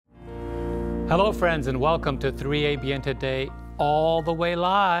Hello, friends, and welcome to 3ABN Today, all the way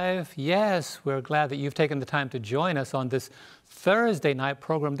live. Yes, we're glad that you've taken the time to join us on this Thursday night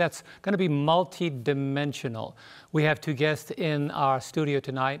program that's going to be multi-dimensional. We have two guests in our studio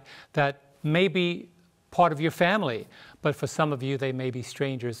tonight that may be part of your family, but for some of you, they may be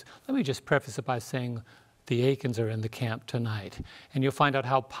strangers. Let me just preface it by saying the Eakins are in the camp tonight. And you'll find out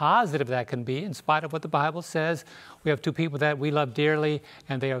how positive that can be in spite of what the Bible says. We have two people that we love dearly,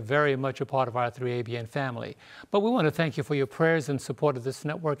 and they are very much a part of our 3ABN family. But we want to thank you for your prayers and support of this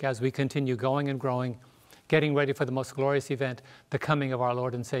network as we continue going and growing, getting ready for the most glorious event, the coming of our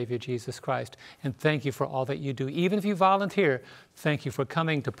Lord and Savior, Jesus Christ. And thank you for all that you do. Even if you volunteer, thank you for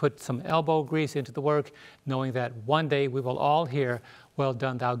coming to put some elbow grease into the work, knowing that one day we will all hear, "Well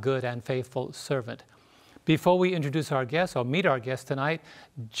done, thou good and faithful servant." Before we introduce our guests or meet our guests tonight,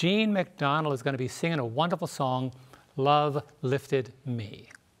 Gene McDonald is going to be singing a wonderful song, Love Lifted Me.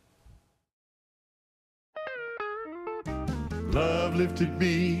 Love lifted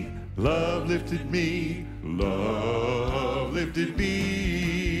me, love lifted me, love lifted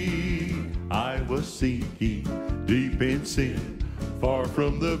me. I was sinking deep in sin, far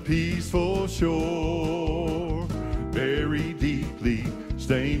from the peaceful shore, very deeply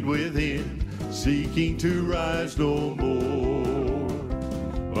stained within, seeking to rise no more.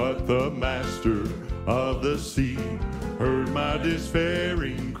 But the master of the sea heard my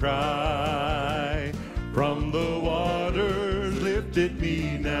despairing cry. From the waters lifted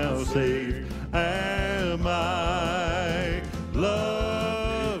me, now saved am I.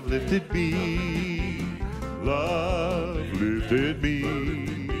 Love lifted me, love lifted me,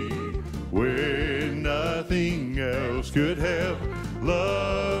 when nothing else could help.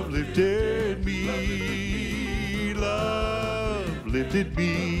 Love lifted me, love lifted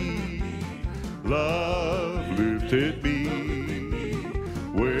me, love lifted me,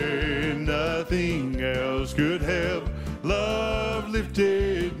 when nothing else could help. Love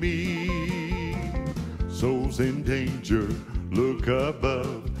lifted me. Souls in danger, look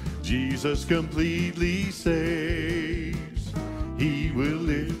above. Jesus completely saves. He will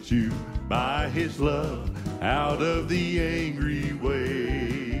lift you by his love out of the angry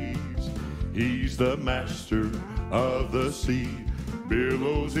waves. He's the master of the sea,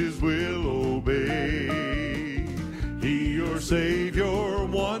 billows his will obey. He, your Savior,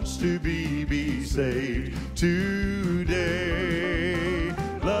 wants to be saved today.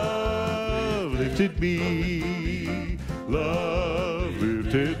 Love lifted me, love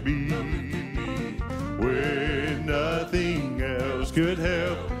lifted me, when nothing else could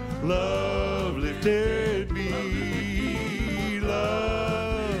help. Love lifted me,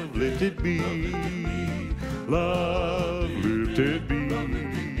 love lifted me, love lifted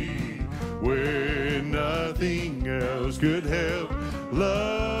me, when nothing else could help.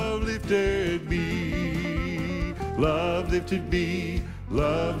 Love lifted me, love lifted me,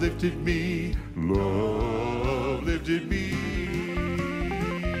 love lifted me, love lifted me.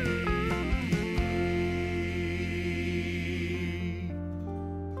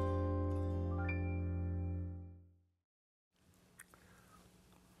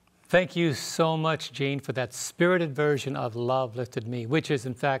 Thank you so much, Gene, for that spirited version of Love Lifted Me, which is,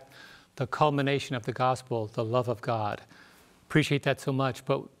 in fact, the culmination of the gospel, the love of God. Appreciate that so much.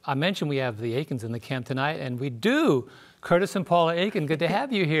 But I mentioned we have the Eakins in the camp tonight, and we do. Curtis and Paula Eakins, good to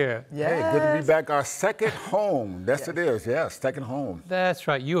have you here. Yes. Hey, good to be back. Our second home. Yes, it is. Yes, second home. That's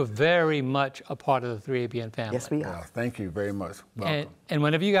right. You are very much a part of the 3ABN family. Yes, we are. Thank you very much. Welcome. And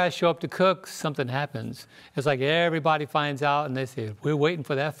whenever you guys show up to cook, something happens. It's like everybody finds out, and they say, we're waiting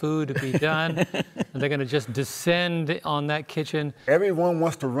for that food to be done. And they're going to just descend on that kitchen. Everyone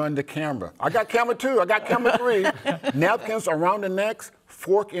wants to run the camera. I got camera 2. I got camera 3. Napkins around the necks,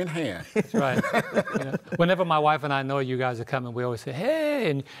 fork in hand. That's right. You know, whenever my wife and I know you guys are coming, we always say, hey,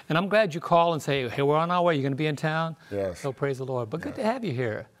 and I'm glad you call and say, hey, we're on our way. You're going to be in town? Yes. So praise the Lord. But good to have you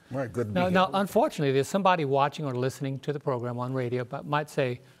here. Right, good to be here. Now, unfortunately, there's somebody watching or listening to the program on radio, but might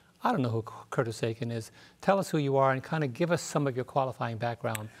say, I don't know who Curtis Eakins is. Tell us who you are and kind of give us some of your qualifying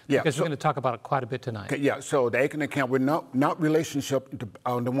background. Yeah, because we're going to talk about it quite a bit tonight. Okay, yeah, so the Eakins account, we're not relationship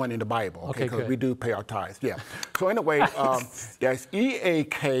on the one in the Bible. Okay, because good. we do pay our tithes, yeah. So anyway, that's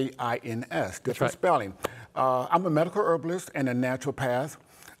E-A-K-I-N-S, different spelling. I'm a medical herbalist and a naturopath,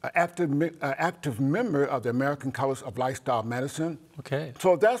 active member of the American College of Lifestyle Medicine. Okay.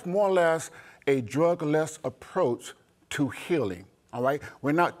 So that's more or less a drug-less approach to healing. All right,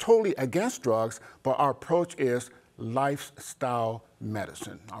 we're not totally against drugs, but our approach is lifestyle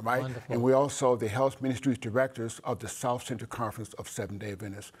medicine, all right? Wonderful. And we're also the health ministries directors of the South Central Conference of Seventh-day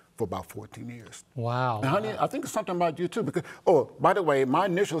Adventists for about 14 years. Wow. Now, honey, I think it's something about you too, because, oh, by the way, my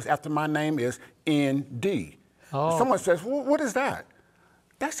initials after my name is ND. Oh. Someone says, well, what is that?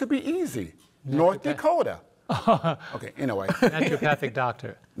 That should be easy. North Dakota. Okay, anyway. Naturopathic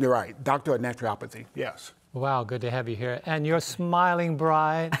doctor. You're right, doctor of naturopathy, yes. Wow, good to have you here. And your smiling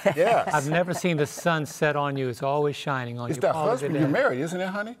bride. Yes. I've never seen the sun set on you. It's always shining on you. It's that Paula, husband you're married, isn't it,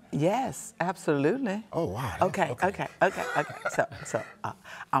 honey? Yes, absolutely. Oh, wow. Okay. So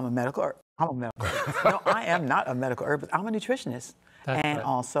I'm a medical herbalist. No, I am not a medical herbalist. I'm a nutritionist and right.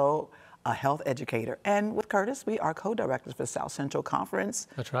 also a health educator. And with Curtis, we are co-directors for South Central Conference.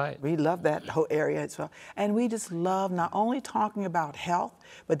 That's right. We love that whole area as well. And we just love not only talking about health,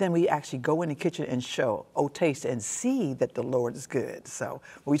 but then we actually go in the kitchen and show, taste and see that the Lord is good. So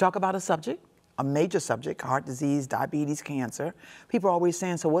when we talk about a subject, a major subject, heart disease, diabetes, cancer, people are always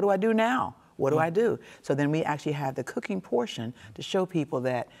saying, so what do I do now? What do I do? So then we actually have the cooking portion to show people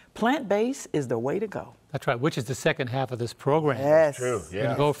that plant-based is the way to go. That's right, which is the second half of this program. Yes. True, We're going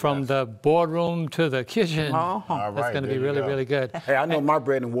to go from the boardroom to the kitchen. All That's right, going to there be you really, go. really good. Hey, I know my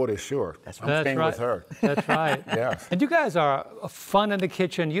bread and water is sure. I'm staying right. with her. That's right. Yes. And you guys are fun in the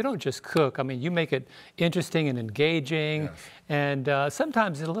kitchen. You don't just cook. I mean, you make it interesting and engaging, Yes. and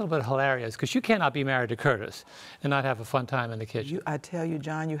sometimes it's a little bit hilarious, because you cannot be married to Curtis and not have a fun time in the kitchen. I tell you,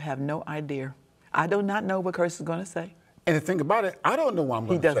 John, you have no idea. I do not know what Curtis is going to say. And the thing about it, I don't know what I'm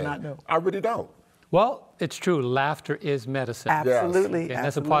going to say. He does not know. I really don't. Well, it's true. Laughter is medicine. Absolutely. Okay, and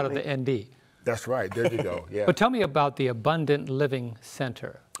that's a part of the ND. That's right. There you go. Yeah. But tell me about the Abundant Living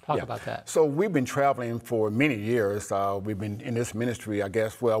Center. Talk about that. So we've been traveling for many years. We've been in this ministry, I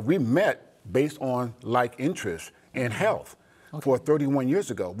guess. Well, we met based on like interests in health. For 31 years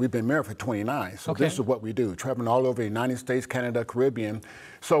ago. We've been married for 29. So this is what we do, traveling all over the United States, Canada, Caribbean.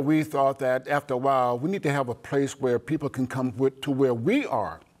 So we thought that after a while, we need to have a place where people can come to where we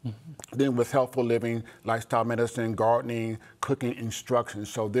are. Then with healthful living, lifestyle medicine, gardening, cooking instruction.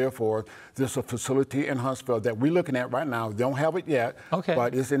 So therefore, there's a facility in Huntsville that we're looking at right now. Don't have it yet,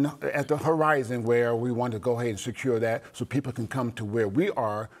 but it's at the horizon where we want to go ahead and secure that so people can come to where we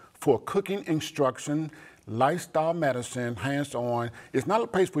are for cooking instruction, lifestyle medicine, hands-on. It's not a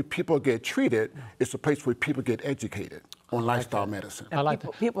place where people get treated, it's a place where people get educated on lifestyle medicine. I like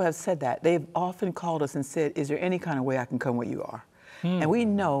that. People have said that. They've often called us and said, is there any kind of way I can come where you are? And we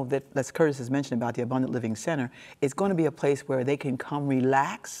know that, as Curtis has mentioned about the Abundant Living Center, it's going to be a place where they can come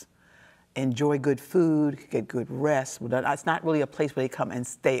relax, enjoy good food, get good rest. It's not really a place where they come and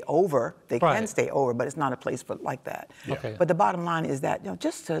stay over. They can stay over, but it's not a place for like that. But the bottom line is that,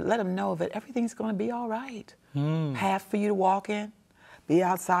 just to let them know that everything's going to be all right. Path for you to walk in, be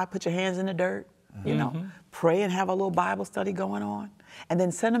outside, put your hands in the dirt, pray and have a little Bible study going on, and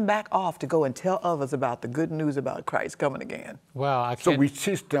then send them back off to go and tell others about the good news about Christ coming again. Wow, I can't... So we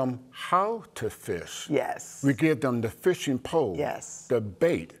teach them how to fish. Yes. We give them the fishing pole, the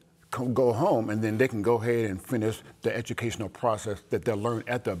bait, go home, and then they can go ahead and finish the educational process that they'll learn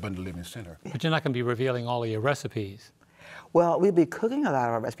at the Abundant Living Center. But you're not going to be revealing all of your recipes. Well, we'll be cooking a lot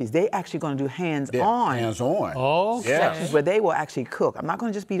of our recipes. They actually going to do hands-on. Hands-on. Sections where they will actually cook. I'm not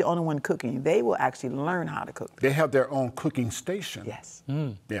going to just be the only one cooking. They will actually learn how to cook. They have their own cooking station. Yes.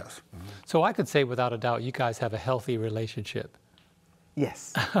 Yes. So I could say without a doubt you guys have a healthy relationship.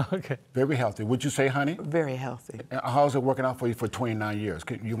 Yes. Okay. Very healthy. Would you say, honey? Very healthy. How's it working out for you for 29 years?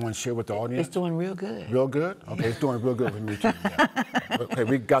 You want to share with the audience? It's doing real good. Real good? Okay, it's doing real good with me too. Yeah. Okay,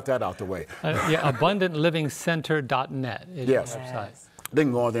 we got that out the way. AbundantLivingCenter.net is your website. They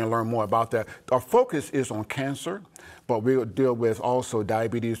can go on there and learn more about that. Our focus is on cancer, but we'll deal with also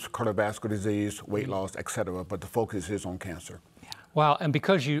diabetes, cardiovascular disease, weight loss, etc. But the focus is on cancer. Wow, and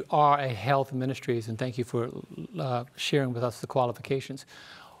because you are a health ministries, and thank you for sharing with us the qualifications,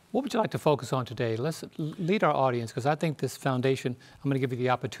 what would you like to focus on today? Let's lead our audience, because I think this foundation, I'm going to give you the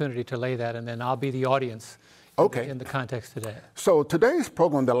opportunity to lay that, and then I'll be the audience in the context today. So today's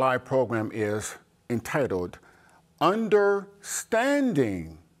program, the live program, is entitled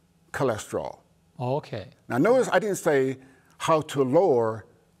Understanding Cholesterol. Okay. Now notice I didn't say how to lower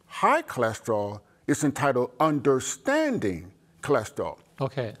high cholesterol. It's entitled Understanding Cholesterol.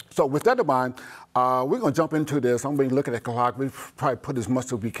 Okay. So with that in mind, we're going to jump into this. I'm going to look at the clock. We've probably put as much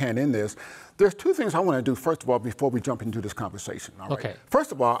as we can in this. There's two things I want to do, first of all, before we jump into this conversation. All right? Okay.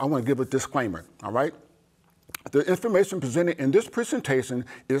 First of all, I want to give a disclaimer, all right? The information presented in this presentation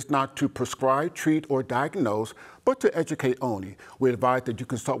is not to prescribe, treat, or diagnose, but to educate only. We advise that you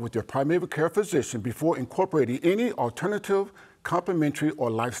consult with your primary care physician before incorporating any alternative, complementary,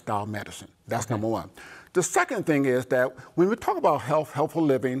 or lifestyle medicine. That's number one. The second thing is that when we talk about health, healthful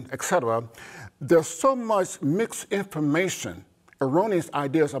living, etc., there's so much mixed information, erroneous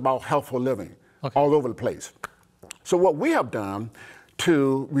ideas about healthful living all over the place. So what we have done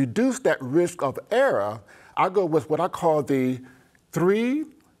to reduce that risk of error, I go with what I call the 3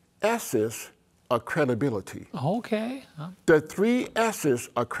 S's of credibility. Okay. The 3 S's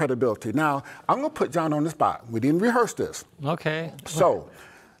of credibility. Now, I'm going to put John on the spot. We didn't rehearse this. Okay. So,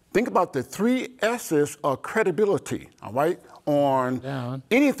 think about the 3 S's of credibility, all right, on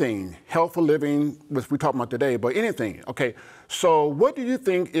anything, healthful living, which we're talking about today, but anything, okay? So what do you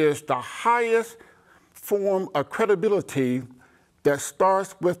think is the highest form of credibility that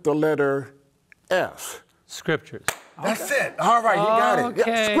starts with the letter S? Scriptures. That's it. All right, you got it. Yeah,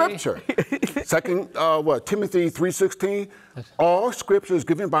 Okay. Scripture. Timothy 3:16. All Scripture is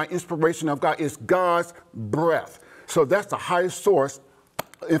given by inspiration of God. It's God's breath. So that's the highest source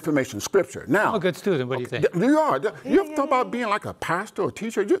of information, Scripture. Now, I'm a good student. What do you think? You are. You ever thought about being like a pastor or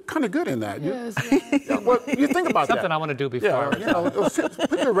teacher? You're kind of good in that. Yes. Well, you think about that. Something I want to do before. Yeah, you know,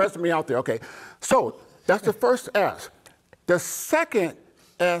 put your resume out there. Okay. So that's the first S. The second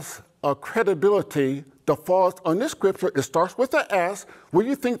S of credibility that falls on this scripture, it starts with an S. What do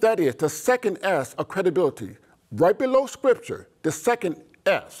you think that is? The second S of credibility. Right below scripture, the second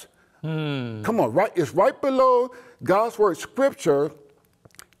S. Come on, right? It's right below God's word, scripture,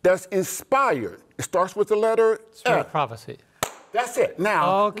 that's inspired. It starts with the letter Spirit F. of prophecy. That's it.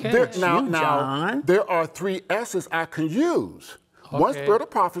 Now, Okay. now there are 3 S's I can use. One Okay. spirit of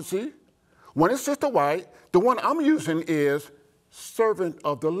prophecy, one is Sister White. The one I'm using is servant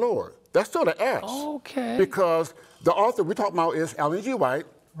of the Lord. That's still the S. Okay. Because the author we're talking about is Ellen G. White,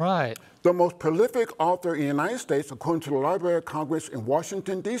 Right. the most prolific author in the United States, according to the Library of Congress in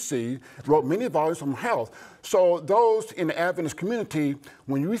Washington, D.C., wrote many volumes on health. So those in the Adventist community,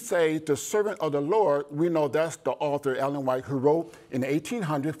 when we say the servant of the Lord, we know that's the author, Ellen White, who wrote in the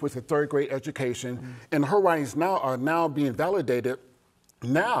 1800s with a 3rd grade education. And her writings now are being validated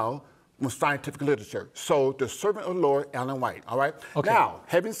now with scientific literature. So the servant of the Lord, Ellen White, all right? Okay. Now,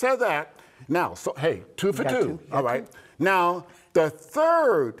 having said that, so hey, 2 for 2, all right? Now, the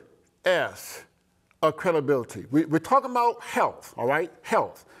third S of credibility. We're talking about health, all right?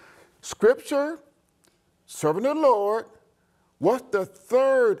 Health. Scripture, servant of the Lord. What's the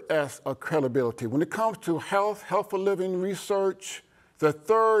third S of credibility? When it comes to health, healthful living research, the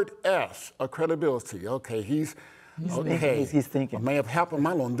third S of credibility. Okay, he's thinking. I may have helped him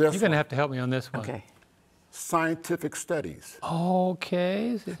out on this You're going to have to help me on this one. Okay. Scientific studies.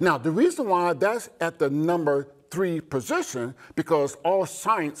 Okay. Now, the reason why that's at the number 3 position, because all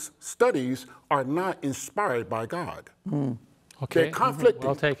science studies are not inspired by God. Okay. They're conflicting.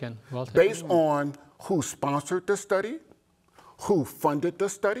 Well taken. Well taken. Based on who sponsored the study, who funded the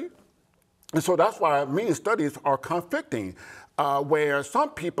study. And so that's why many studies are conflicting, where some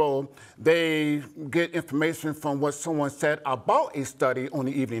people, they get information from what someone said about a study on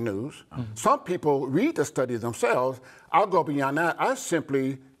the evening news. Some people read the study themselves. I'll go beyond that. I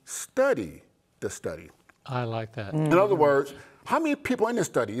simply study the study. I like that. In other words, how many people in this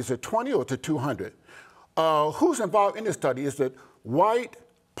study? Is it 20 or is it 200? Who's involved in this study? Is it white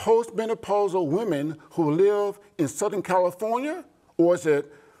postmenopausal women who live in Southern California? Or is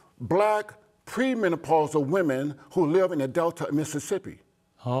it black premenopausal women who live in the Delta of Mississippi?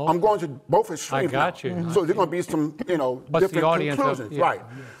 Oh. I'm going to both extremes. I got you. So there's going to be some, What's different the audience of- conclusions. yeah. Right.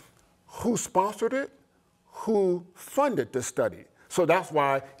 Who sponsored it? Who funded the study? So that's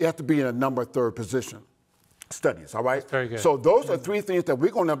why it has to be in a number 3rd position. Studies, all right? Very good. So those are 3 things that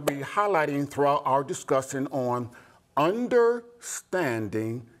we're going to be highlighting throughout our discussion on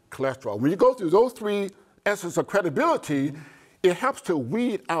understanding cholesterol. When you go through those 3 S's of credibility, it helps to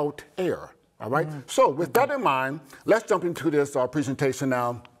weed out error, all right? So with that in mind, let's jump into this presentation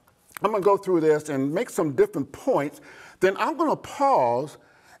now. I'm going to go through this and make some different points. Then I'm going to pause,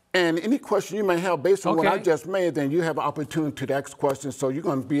 and any question you may have based on what I just made, then you have an opportunity to ask questions, so you're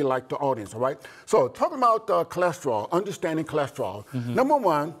going to be like the audience, all right? So talking about cholesterol, understanding cholesterol. Number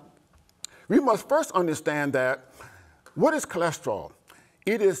 1, we must first understand that what is cholesterol?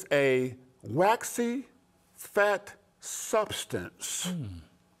 It is a waxy fat substance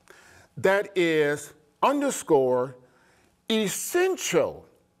that is underscore essential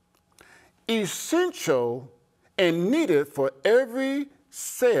and needed for every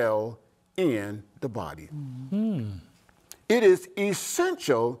cell in the body. It is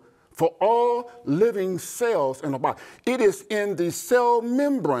essential for all living cells in the body. It is in the cell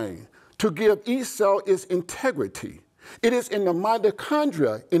membrane to give each cell its integrity. It is in the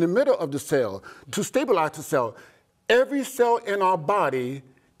mitochondria in the middle of the cell to stabilize the cell. Every cell in our body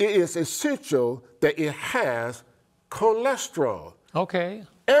it is essential that it has cholesterol. Okay.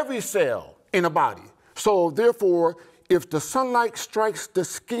 Every cell in the body. So therefore, if the sunlight strikes the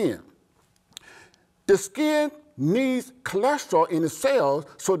skin needs cholesterol in the cells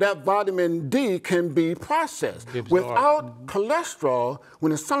so that vitamin D can be processed. Without cholesterol,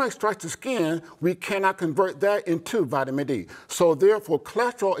 when the sunlight strikes the skin, we cannot convert that into vitamin D. So therefore,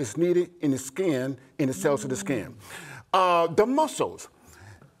 cholesterol is needed in the skin, in the cells of the skin. The muscles.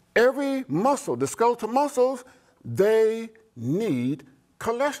 Every muscle, the skeletal muscles, they need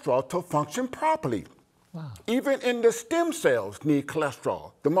cholesterol to function properly. Wow. Even in the stem cells need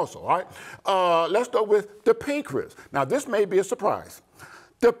cholesterol, the muscle, all right? Let's go with the pancreas. Now, this may be a surprise.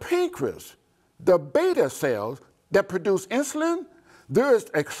 The pancreas, the beta cells that produce insulin, there is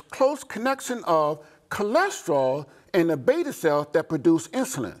a close connection of cholesterol and the beta cells that produce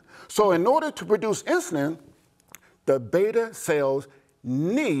insulin. So in order to produce insulin, the beta cells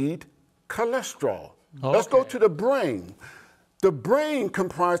need cholesterol. Okay. Let's go to the brain. The brain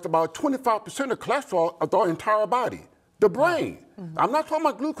comprised about 25% of cholesterol of our entire body. The brain. Mm-hmm. I'm not talking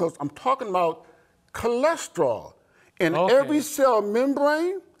about glucose. I'm talking about cholesterol. In every cell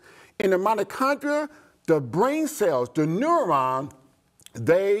membrane, in the mitochondria, the brain cells, the neuron,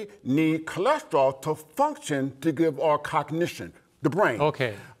 they need cholesterol to function to give our cognition, the brain.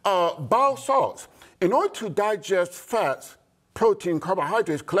 Okay. Bile salts. In order to digest fats, protein,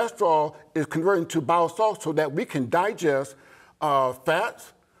 carbohydrates, cholesterol is converted into bile salts so that we can digest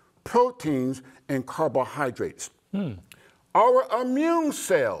fats, proteins, and carbohydrates. Our immune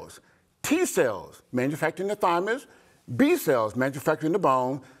cells, T cells, manufactured in the thymus, B cells, manufactured in the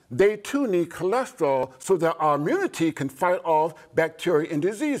bone, they too need cholesterol so that our immunity can fight off bacteria and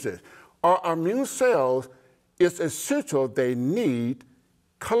diseases. Our immune cells, it's essential they need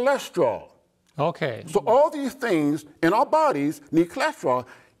cholesterol. Okay. So all these things in our bodies need cholesterol.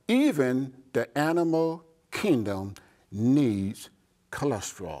 Even the animal kingdom needs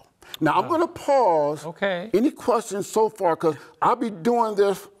cholesterol. Now, I'm going to pause. Okay. Any questions so far? Because I'll be doing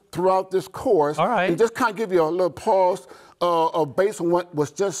this throughout this course. All right. And just kind of give you a little pause based on what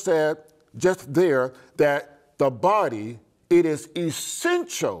was just said just there, that the body, it is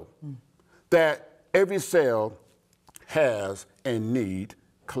essential that every cell has and need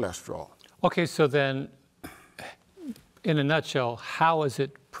cholesterol. Okay, so then, in a nutshell, how is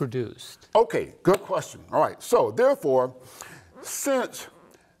it produced? Okay, good question. All right, so therefore, since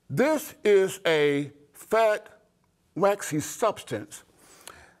this is a fat, waxy substance,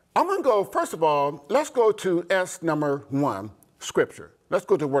 I'm going to go, first of all, let's go to S number 1, Scripture. Let's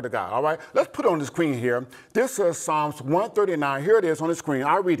go to the Word of God, all right? Let's put it on the screen here. This is Psalms 139. Here it is on the screen.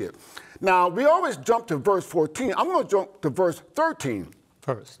 I'll read it. Now, we always jump to verse 14. I'm going to jump to verse 13.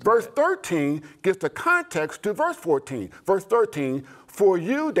 First. Verse 13 gives the context to verse 14. Verse 13, for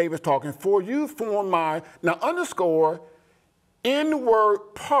you, David's talking, for you form my, now underscore, inward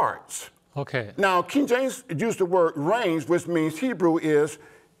parts. Okay. Now, King James used the word range, which means Hebrew is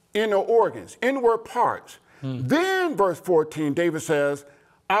inner organs, inward parts. Then, verse 14, David says,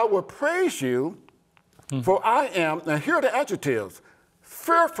 I will praise you, for I am, now here are the adjectives,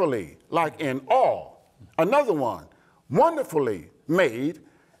 fearfully, like in awe. Another one, wonderfully made.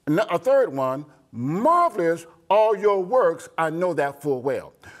 And a third one, marvelous all your works, I know that full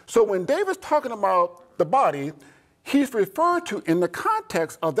well. So when David's talking about the body, he's referring to, in the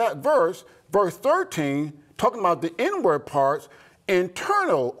context of that verse, verse 13, talking about the inward parts,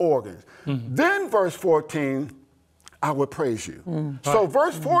 internal organs. Then verse 14, I will praise you. So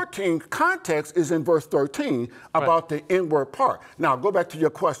verse 14 context is in verse 13 about the inward part. Now go back to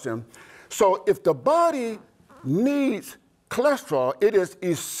your question. So if the body needs cholesterol, it is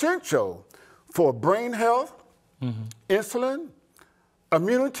essential for brain health, insulin,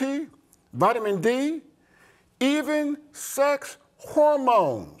 immunity, vitamin D, even sex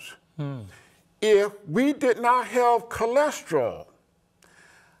hormones. If we did not have cholesterol,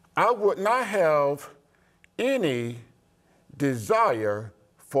 I would not have any desire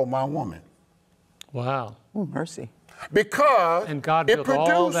for my woman. Wow. Oh, mercy. Because and God built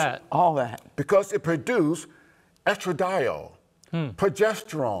all that. All that. Because it produced estradiol,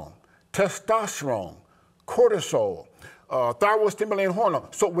 progesterone, testosterone, cortisol, thyroid stimulating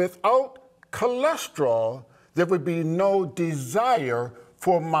hormone. So without cholesterol, there would be no desire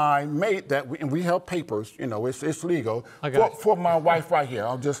for my mate and we have papers, you know, it's legal, for my wife right here.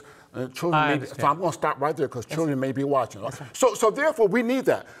 I'll just, children so I'm going to stop right there because children may be watching. So therefore, we need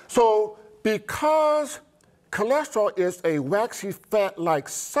that. So because cholesterol is a waxy fat-like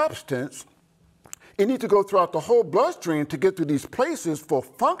substance, it needs to go throughout the whole bloodstream to get to these places for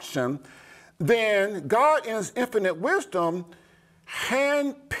function, then God in his infinite wisdom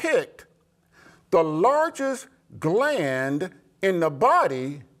handpicked picked the largest gland in the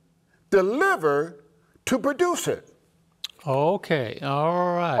body, the liver, to produce it. Okay,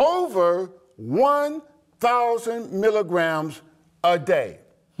 all right. Over 1,000 milligrams a day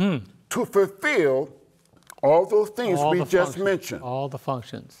to fulfill all those things All we the just functions, mentioned. All the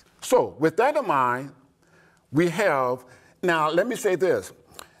functions. So with that in mind, we have, now let me say this.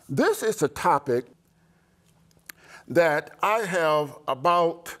 This is a topic that I have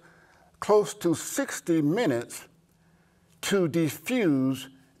about close to 60 minutes to diffuse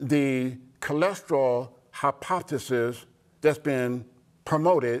the cholesterol hypothesis that's been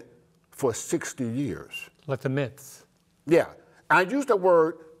promoted for 60 years. Like the myths. Yeah, I use the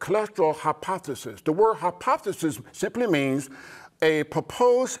word cholesterol hypothesis. The word hypothesis simply means a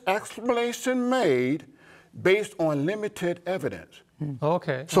proposed explanation made based on limited evidence.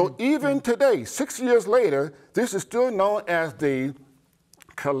 Okay. So even today, 6 years later, this is still known as the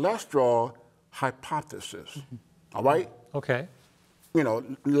cholesterol hypothesis. All right? Okay. You know,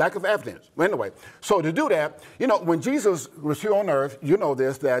 lack of evidence. Well, anyway, so to do that, you know, when Jesus was here on earth, you know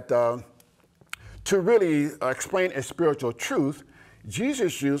this, that to really explain a spiritual truth,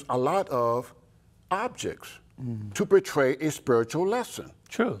 Jesus used a lot of objects to portray a spiritual lesson.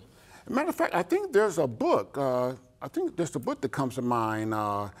 True. Matter of fact, I think there's a book, that comes to mind,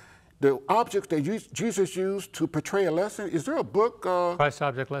 the objects that Jesus used to portray a lesson. Is there a book? Christ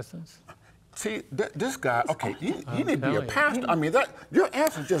Object Lessons. See, this guy, okay, you need to be a telling you. pastor. I mean, your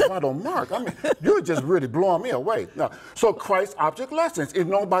answer's just right on mark. I mean, you're just really blowing me away. No. So Christ Object Lessons is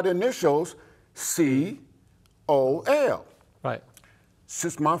known by the initials C-O-L. Right.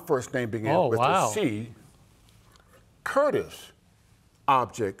 Since my first name began with a C, Curtis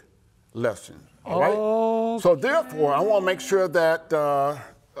Object Lessons. All right? So therefore, I want to make sure that,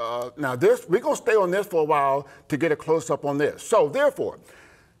 now this, we're going to stay on this for a while to get a close-up on this. So therefore,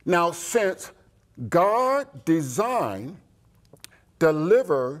 now since God designed the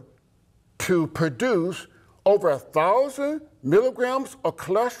liver to produce over 1,000 milligrams of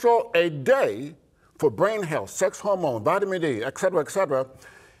cholesterol a day for brain health, sex hormone, vitamin D, et cetera,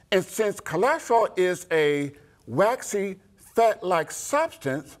 and since cholesterol is a waxy, fat-like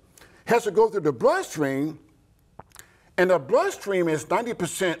substance, has to go through the bloodstream, and the bloodstream is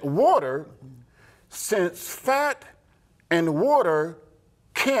 90% water, since fat and water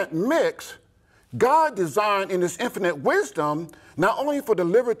can't mix, God designed in his infinite wisdom, not only for the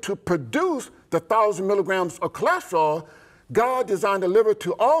liver to produce the 1,000 milligrams of cholesterol, God designed the liver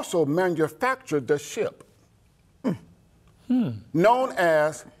to also manufacture the ship, known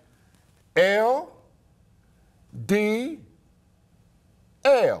as LDL.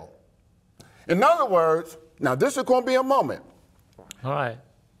 In other words, now this is going to be a moment. All right.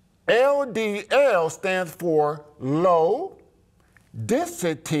 LDL stands for low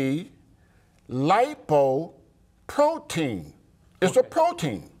density lipoprotein. It's a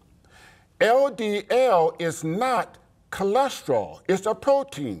protein. LDL is not cholesterol. It's a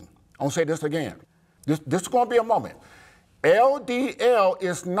protein. I'm going to say this again. This is going to be a moment. LDL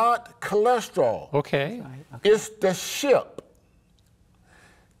is not cholesterol. Okay. It's the ship.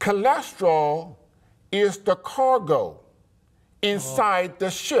 Cholesterol is the cargo inside the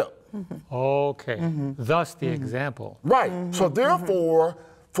ship. Okay. Thus the example. Right. So therefore,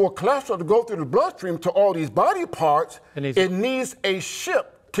 for cholesterol to go through the bloodstream to all these body parts, it needs a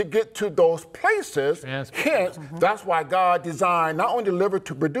ship to get to those places. Hence, that's why God designed not only the liver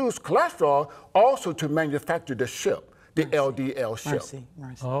to produce cholesterol, also to manufacture the ship, the LDL ship.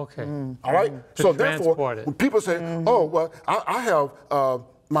 Mercy. Okay. All right? So therefore, transport it. when people say, oh, well, I have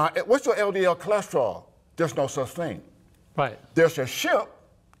what's your LDL cholesterol? There's no such thing. Right. There's a ship,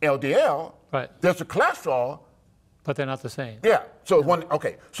 LDL. Right. There's a cholesterol. But they're not the same. Yeah. So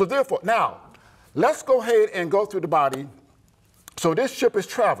okay. So therefore, now let's go ahead and go through the body. So this ship is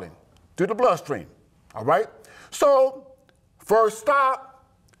traveling through the bloodstream. All right. So first stop,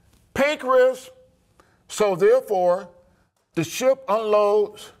 pancreas. So therefore, the ship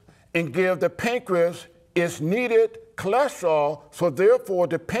unloads and gives the pancreas its needed cholesterol. So therefore,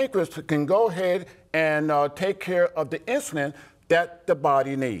 the pancreas can go ahead and take care of the insulin that the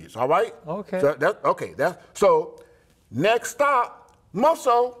body needs. All right. Okay. So next stop,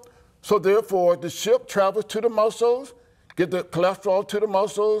 muscle. So therefore, the ship travels to the muscles, get the cholesterol to the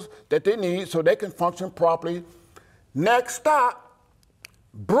muscles that they need so they can function properly. Next stop,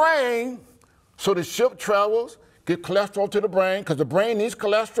 brain. So the ship travels, get cholesterol to the brain, because the brain needs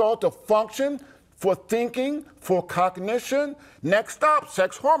cholesterol to function for thinking, for cognition. Next stop,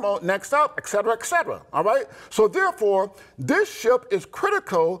 sex hormone. Next stop, et cetera, all right? So therefore, this ship is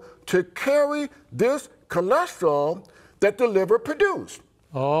critical to carry this cholesterol that the liver produced.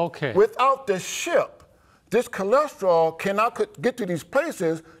 Okay. Without the ship, this cholesterol cannot get to these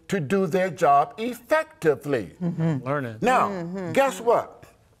places to do their job effectively. Learn it. Now, guess what?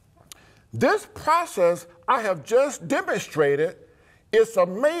 This process I have just demonstrated is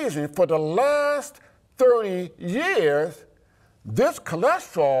amazing. For the last 30 years, this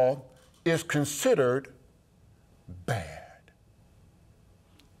cholesterol is considered bad.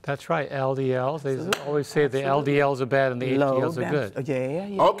 That's right, LDLs. They always say the LDLs are bad and the HDLs are good.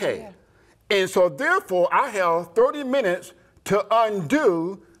 Yeah. Okay. And so therefore, I have 30 minutes to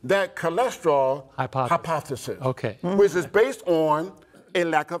undo that cholesterol hypothesis. Okay. Which is based on a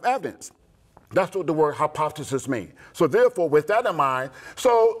lack of evidence. That's what the word hypothesis means. So therefore, with that in mind,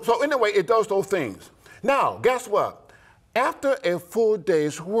 so anyway, it does those things. Now, guess what? After a full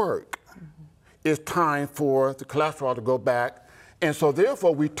day's work, it's time for the cholesterol to go back. And so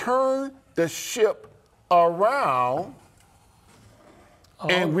therefore, we turn the ship around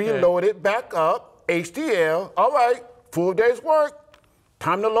and reload it back up, HDL. All right, full day's work,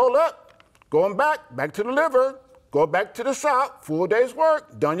 time to load up, going back to the liver, go back to the shop, full day's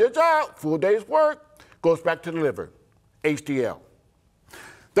work, done your job, full day's work, goes back to the liver, HDL.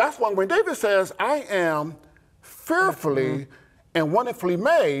 That's why when David says, I am fearfully and wonderfully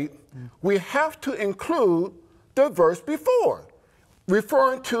made, we have to include the verse before,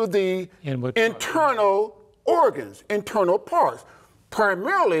 referring to the internal organs, internal parts,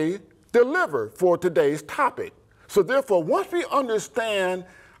 primarily the liver for today's topic. So therefore, once we understand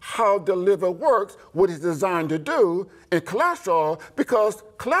how the liver works, what it's designed to do, and cholesterol, because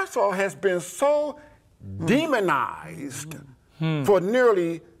cholesterol has been so demonized for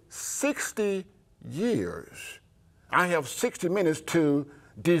nearly 60 years. I have 60 minutes to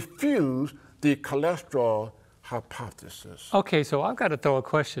diffuse the cholesterol hypothesis. Okay, so I've got to throw a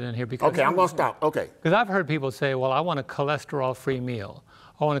question in here because... Okay, I'm going to stop. Okay. Because I've heard people say, well, I want a cholesterol-free meal.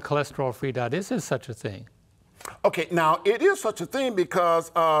 I want a cholesterol-free diet. Is there such a thing? Okay, now it is such a thing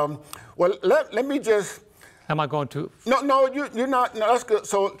because, well, let me just... Am I going to... No, you're not. No, that's good.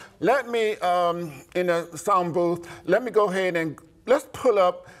 So let me, in the sound booth, let me go ahead and let's pull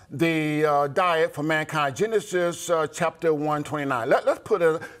up the diet for mankind, Genesis chapter 129. Let's put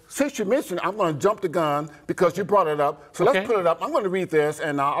it, since you mentioned it, I'm going to jump the gun because you brought it up. So let's put it up. I'm going to read this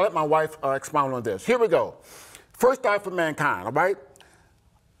and I'll let my wife expound on this. Here we go. First diet for mankind, all right?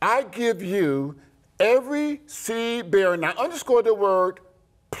 I give you every seed bearing, now underscore the word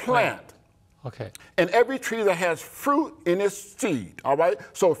plant. Okay. And every tree that has fruit in its seed, all right?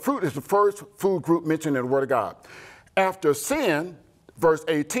 So fruit is the first food group mentioned in the Word of God. After sin, verse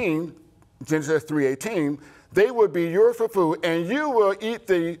 18, Genesis 3:18, they will be yours for food, and you will eat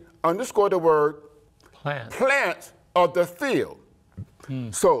the, underscore the word, plants of the field.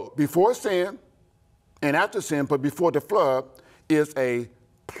 So before sin and after sin, but before the flood, is a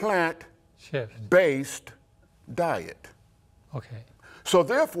plant-based diet. Okay. So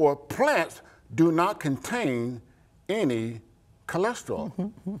therefore, plants do not contain any cholesterol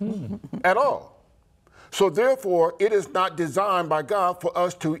at all. So therefore, it is not designed by God for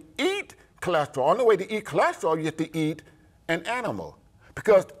us to eat cholesterol. Only way to eat cholesterol, you have to eat an animal.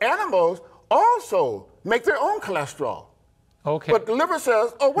 Because animals also make their own cholesterol. Okay. But the liver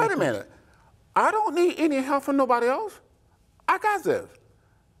says, oh, wait a minute. I don't need any help from nobody else. I got this.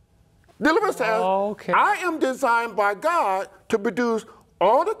 The liver says, I am designed by God to produce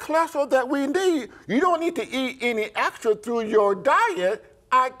all the cholesterol that we need. You don't need to eat any extra through your diet.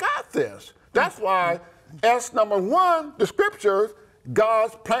 I got this. That's why, as number one, the scriptures,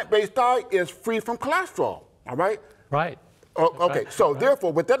 God's plant-based diet is free from cholesterol. All right? Right. Oh, okay, so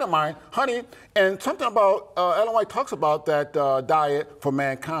therefore, with that in mind, honey, and something about, Ellen White talks about that diet for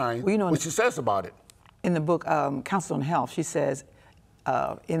mankind, well, what she says about it. In the book, Counsel on Health, she says,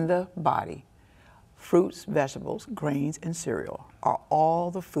 in the body, fruits, vegetables, grains, and cereal are all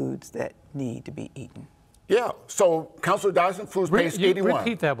the foods that need to be eaten. Yeah, so Counsel Diets and Foods, page 81.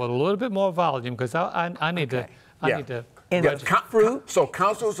 Repeat that with a little bit more volume, because I need to... I need to fruit. So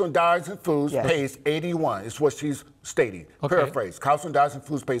Counsels on Diets and Foods, page 81 is what she's stating. Paraphrase. Counsel on Diets and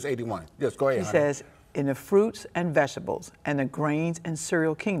Foods, page 81. Yes, go ahead. She says, in the fruits and vegetables and the grains and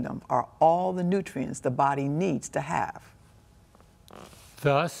cereal kingdom are all the nutrients the body needs to have.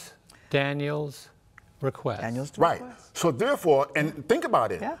 Thus, Daniel's request. Right. So therefore, and think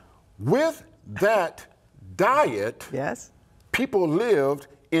about it. With that diet, people lived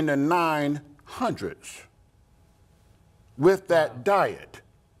in the 900s. With that diet.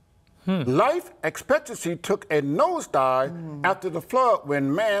 Life expectancy took a nosedive after the flood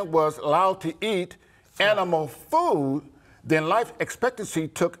when man was allowed to eat animal food. Then life expectancy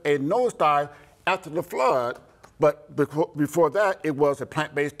took a nosedive after the flood But before that, it was a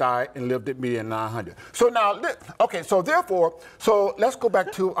plant-based diet and lived at median 900. So now, okay, so therefore, so let's go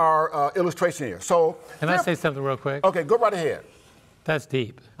back to our illustration here. So can I say something real quick? Okay, go right ahead. That's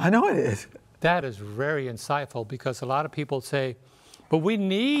deep. I know it is. That is very insightful, because a lot of people say, but we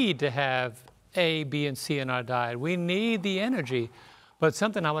need to have A, B, and C in our diet. We need the energy. But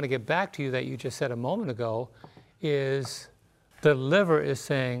something I want to get back to you that you just said a moment ago is the liver is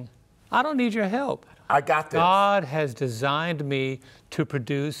saying, I don't need your help. I got this. God has designed me to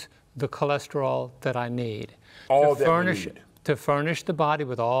produce the cholesterol that I need. All to that we need. To furnish the body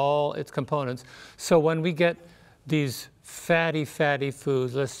with all its components. So when we get these fatty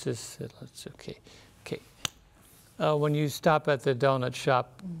foods, okay. When you stop at the donut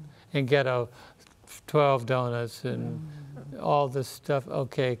shop and get 12 donuts and all this stuff,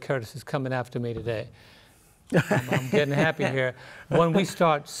 okay, Curtis is coming after me today. I'm getting happy here. When we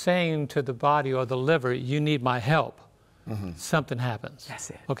start saying to the body or the liver, you need my help, something happens. That's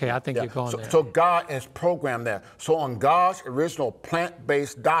it. Okay, I think you're going there. So God has programmed that. So on God's original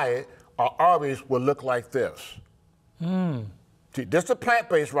plant-based diet, our arteries will look like this. See, this is a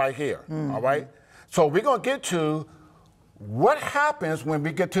plant-based right here, all right? So we're going to get to what happens when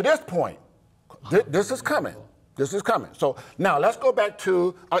we get to this point. This is coming. This is coming. So now let's go back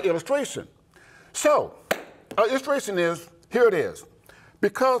to our illustration. So our illustration is, here it is.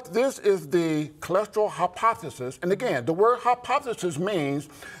 Because this is the cholesterol hypothesis, and again, the word hypothesis means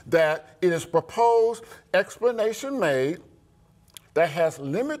that it is proposed explanation made that has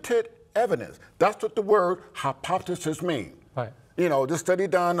limited evidence. That's what the word hypothesis means. Right. You know, this study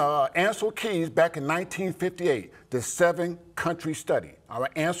done, Ansel Keys back in 1958, the 7-country study. All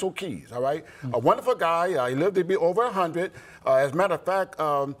right, Ansel Keys, all right? A wonderful guy, he lived to be over 100. As a matter of fact,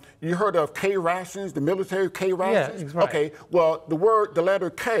 you heard of K rations, the military K rations? Yeah, right. Okay, well, the letter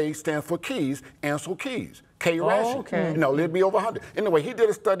K stands for Keys, Ansel Keys. K rations. Okay. You know, lived to be over 100. Anyway, he did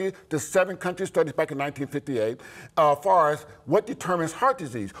a study, the 7-country studies back in 1958, as far as what determines heart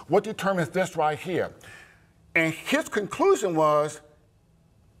disease, what determines this right here. And his conclusion was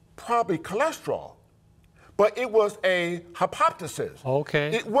probably cholesterol. But it was a hypothesis.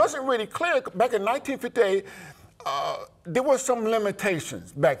 Okay. It wasn't really clear. Back in 1958, there were some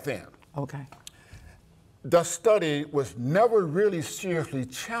limitations back then. Okay. The study was never really seriously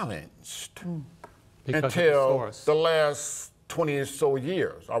challenged Because until the last 20 or so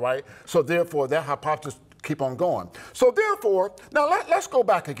years, all right? So therefore, that hypothesis keep on going. So therefore, now let's go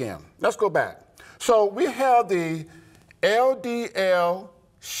back again. Let's go back. So we have the LDL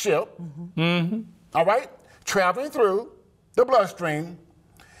ship, all right, traveling through the bloodstream.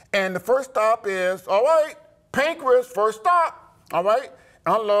 And the first stop is, all right, pancreas, first stop, all right,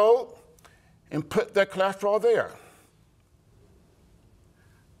 unload and put that cholesterol there.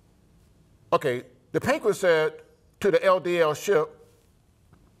 Okay, the pancreas said to the LDL ship,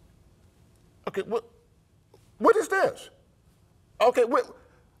 okay, what is this? Okay,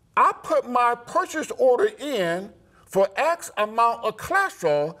 I put my purchase order in for X amount of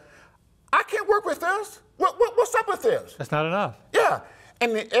cholesterol. I can't work with this. What's up with this? That's not enough. Yeah,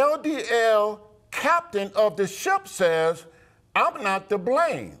 and the LDL captain of the ship says, I'm not to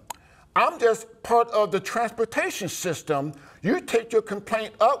blame. I'm just part of the transportation system. You take your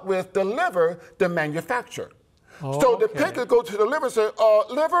complaint up with the liver, the manufacturer. So the pancreas goes to the liver and says,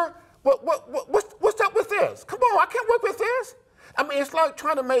 liver, what's up with this? Come on, I can't work with this. I mean, it's like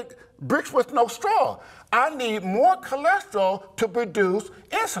trying to make bricks with no straw. I need more cholesterol to produce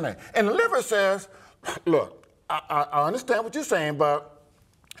insulin. And the liver says, look, I understand what you're saying, but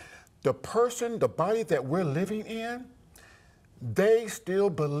the body that we're living in, they still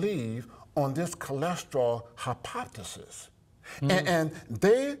believe on this cholesterol hypothesis. And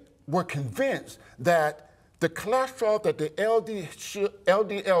they were convinced that the cholesterol that the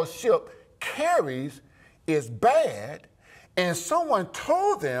LDL ship carries is bad, and someone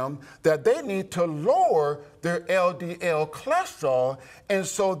told them that they need to lower their LDL cholesterol, and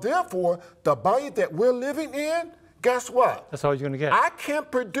so therefore, the body that we're living in, guess what? That's all you're going to get. I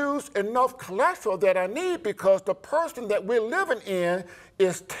can't produce enough cholesterol that I need because the person that we're living in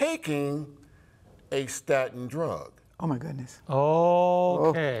is taking a statin drug. Oh, my goodness.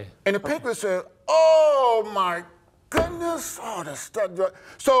 Okay. And the pancreas says, oh, my goodness, the statin drug.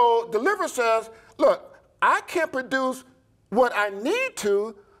 So the liver says, look, I can't produce what I need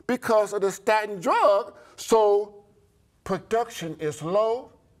to because of the statin drug, so production is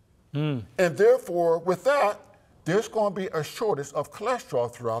low, and therefore, with that, there's going to be a shortage of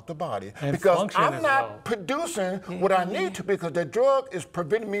cholesterol throughout the body And because I'm not low. producing what I need to because the drug is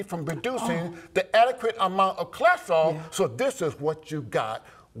preventing me from producing the adequate amount of cholesterol, so this is what you got.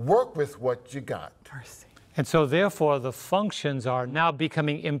 Work with what you got. Mercy. And so therefore the functions are now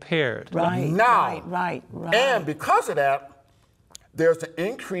becoming impaired. Right, Now, right. And because of that, there's an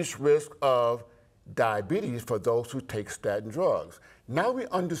increased risk of diabetes for those who take statin drugs. Now we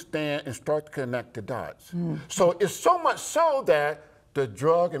understand and start to connect the dots. So it's so much so that the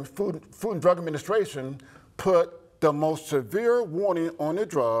Drug and Food and Drug Administration put the most severe warning on the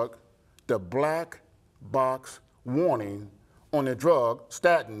drug, the black box warning on the drug,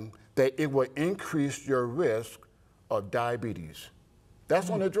 statin, that it will increase your risk of diabetes. That's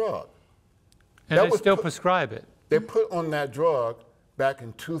on the drug. And they still prescribe it. They put on that drug back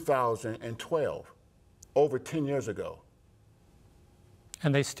in 2012, over 10 years ago.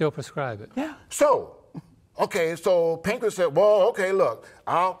 And they still prescribe it. Yeah. So, okay, so Pinker said, well, okay, look,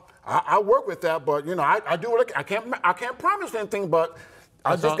 I'll work with that, but you know, I do what I can't promise anything, but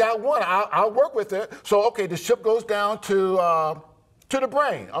I just got one. I'll work with it. So, okay, the ship goes down to the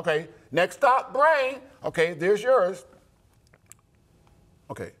brain. Okay, next stop, brain. Okay, there's yours.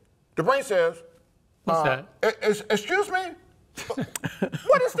 Okay, the brain says, What's that? Excuse me?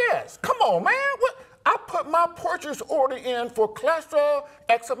 What is this? Come on, man. What? I put my purchase order in for cholesterol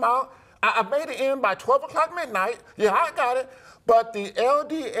X amount. I made it in by 12 o'clock midnight. Yeah, I got it. But the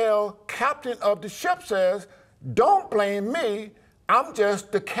LDL captain of the ship says, don't blame me. I'm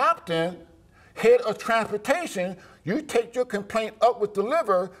just the captain, head of transportation. You take your complaint up with the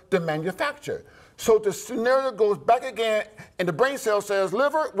liver, the manufacturer. So the scenario goes back again, and the brain cell says,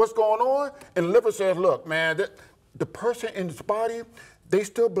 liver, what's going on? And the liver says, look, man, the person in his body, they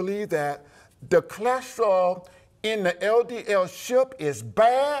still believe that the cholesterol in the LDL ship is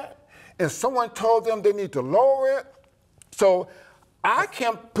bad, and someone told them they need to lower it. So I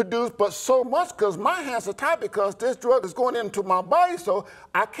can't produce but so much because my hands are tied because this drug is going into my body, so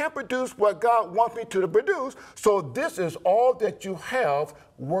I can't produce what God wants me to produce. So this is all that you have,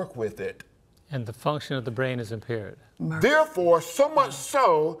 work with it. And the function of the brain is impaired. Therefore, so much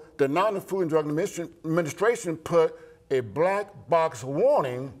so, the Food and Drug Administration put a black box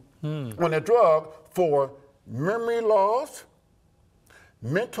warning on the drug for memory loss,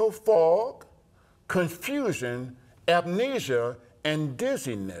 mental fog, confusion, amnesia, and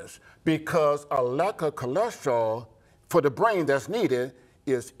dizziness, because a lack of cholesterol for the brain that's needed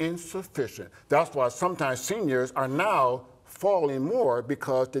is insufficient. That's why sometimes seniors are now falling more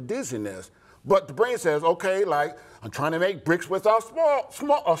because the dizziness. But the brain says, okay, like, I'm trying to make bricks without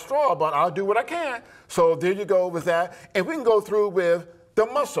a straw, but I'll do what I can. So there you go with that. And we can go through with the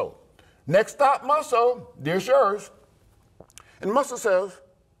muscle. Next stop, muscle, there's yours. And muscle says,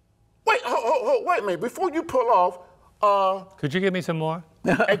 wait, wait a minute, before you pull off, could you give me some more?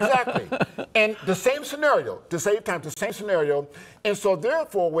 Exactly. And the same scenario, to save time, the same scenario. And so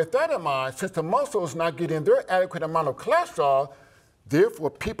therefore, with that in mind, since the muscle is not getting their adequate amount of cholesterol, therefore,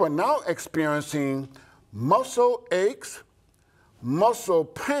 people are now experiencing muscle aches, muscle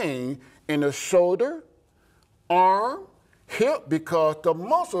pain in the shoulder, arm, hip, because the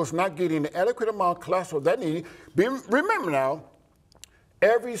muscle is not getting the adequate amount of cholesterol they need. Remember now,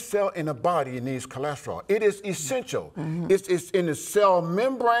 every cell in the body needs cholesterol. It is essential. It's in the cell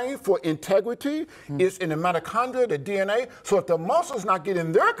membrane for integrity. It's in the mitochondria, the DNA. So if the muscle's not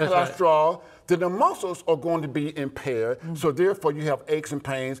getting their cholesterol, then the muscles are going to be impaired. So therefore, you have aches and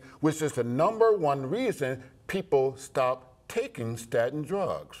pains, which is the #1 reason people stop taking statin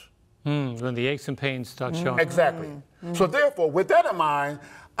drugs. When the aches and pains start showing. Exactly. So therefore, with that in mind,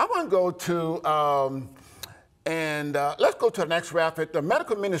 I want to go to, let's go to the next graphic. The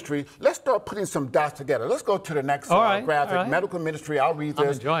medical ministry, let's start putting some dots together. Let's go to the next graphic. Medical ministry, I'll read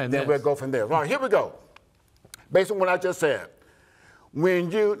this, then we'll go from there. All right, here we go. Based on what I just said.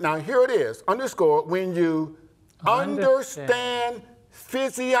 When you, now here it is, underscore, when you understand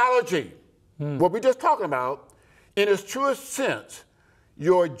physiology, what we're just talking about, in its truest sense,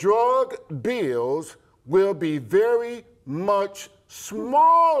 your drug bills will be very much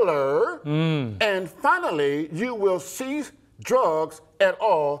smaller, and finally, you will cease drugs at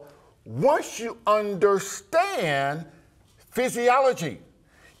all once you understand physiology.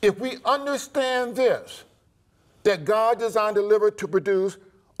 If we understand this, that God designed the liver to produce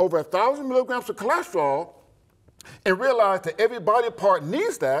over 1,000 milligrams of cholesterol, and realize that every body part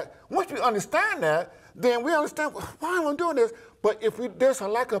needs that, once we understand that, then we understand, why am I doing this? But if there's a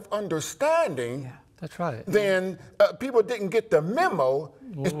lack of understanding, that's right. Then people didn't get the memo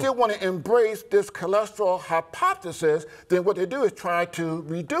and still want to embrace this cholesterol hypothesis, then what they do is try to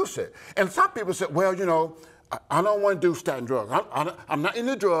reduce it. And some people say, well, you know, I don't want to do statin drugs. I'm not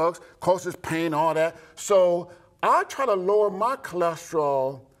into drugs, causes pain, all that. So I try to lower my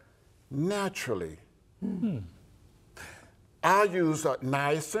cholesterol naturally. I use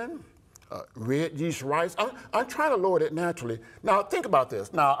niacin, red yeast rice. I'm trying to lower it naturally. Now, think about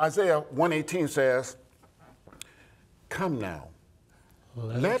this. Now, Isaiah 1:18 says, come now,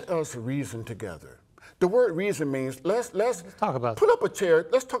 let us reason together. The word reason means let's talk about put up a chair.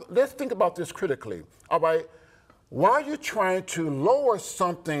 Let's think about this critically. All right. Why are you trying to lower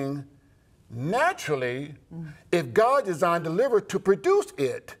something naturally if God designed the liver to produce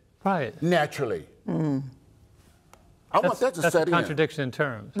it naturally? I want that to set in. That's a contradiction in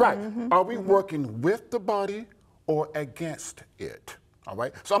terms. Right. Are we working with the body or against it? All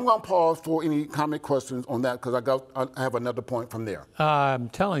right. So I'm going to pause for any comment questions on that because I have another point from there. I'm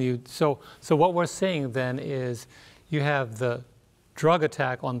telling you. So what we're seeing then is you have the drug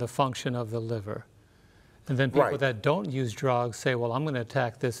attack on the function of the liver. And then people that don't use drugs say, well, I'm going to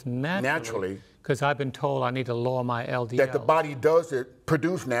attack this naturally because I've been told I need to lower my LDL. That the body does it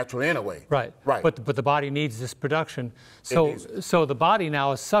produce naturally anyway. Right. But the body needs this production. So the body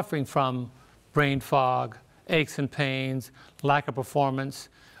now is suffering from brain fog, aches and pains, lack of performance,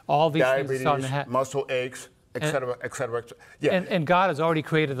 all these things are starting to happen. Muscle aches, et cetera, et cetera, et cetera. Yeah. And God has already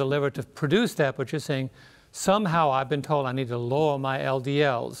created the liver to produce that, but you're saying, somehow I've been told I need to lower my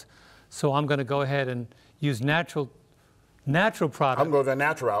LDLs, so I'm going to go ahead and use natural product. I'm going the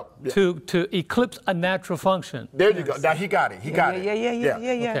natural route. Yeah. To eclipse a natural function. There you go. Now he got it. He got it.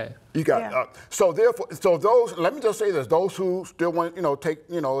 Yeah. Okay. You got it. So therefore, those. Let me just say this: those who still want, take,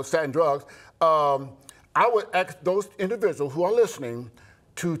 statin drugs, I would ask those individuals who are listening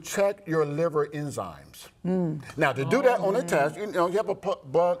to check your liver enzymes. Now, to do that on a test, you have a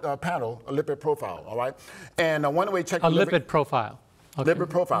blood panel, a lipid profile. All right, and one way to check a lipid profile. Okay. Lipid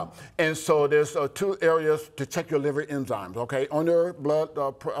profile. And so there's 2 areas to check your liver enzymes, okay? On your blood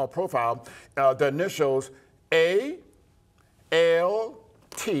profile, the initials A, L,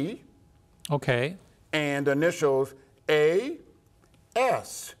 T. Okay. And the initials A,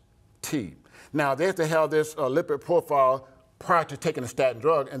 S, T. Now, they have to have this lipid profile prior to taking the statin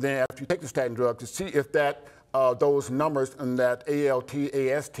drug, and then after you take the statin drug to see if that those numbers in that ALT,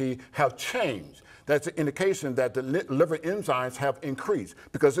 AST have changed. That's an indication that the liver enzymes have increased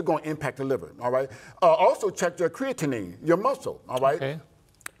because they're going to impact the liver, all right? Also check your creatinine, your muscle, all right? Okay.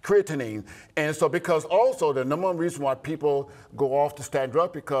 Creatinine. And so because also the number one reason why people go off the statin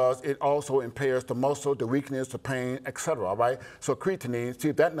drug because it also impairs the muscle, the weakness, the pain, etc. All right? So creatinine, see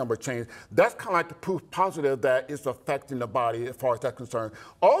if that number changed. That's kind of like the proof positive that it's affecting the body as far as that's concerned.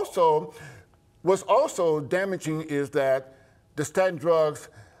 Also, what's also damaging is that the statin drugs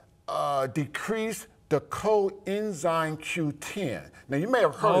decrease the coenzyme Q10. Now you may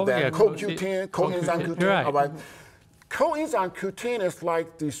have heard of that, CoQ10, coenzyme Q10. Right. All right. Coenzyme Q10 is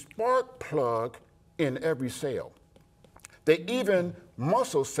like the spark plug in every cell. Even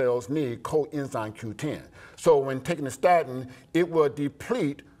muscle cells need coenzyme Q10. So when taking the statin, it will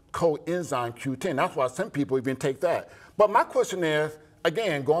deplete coenzyme Q10. That's why some people even take that. But my question is,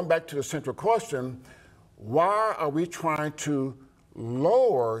 again, going back to the central question, why are we trying to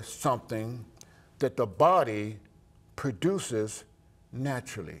lower something that the body produces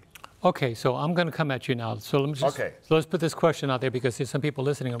naturally? Okay, so I'm going to come at you now. So let me just, so let's put this question out there because there's some people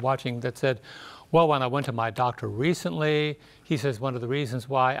listening and watching that said, well, when I went to my doctor recently, he says one of the reasons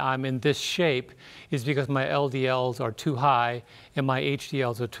why I'm in this shape is because my LDLs are too high and my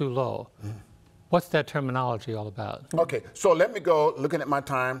HDLs are too low. What's that terminology all about? Okay, so let me go looking at my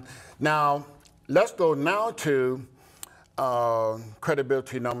time. Now, let's go now to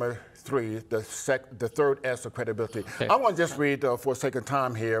credibility number 3, the third S of credibility. Okay. I want to just read for a second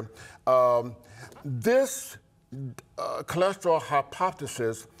time here. This cholesterol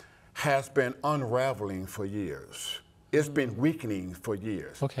hypothesis has been unraveling for years. It's been weakening for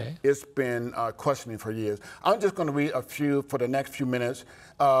years. Okay. It's been questioning for years. I'm just going to read a few for the next few minutes.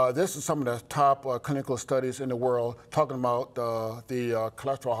 This is some of the top clinical studies in the world talking about the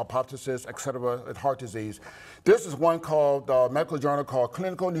cholesterol hypothesis, et cetera, and heart disease. This is one called, medical journal called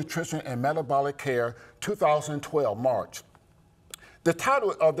Clinical Nutrition and Metabolic Care, 2012, March. The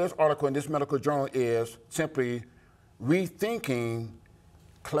title of this article in this medical journal is simply Rethinking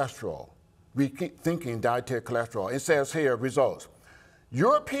Cholesterol. Rethinking dietary cholesterol. It says here, results.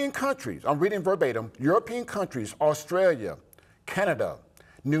 European countries, I'm reading verbatim, European countries, Australia, Canada,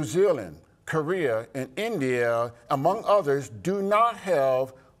 New Zealand, Korea, and India, among others, do not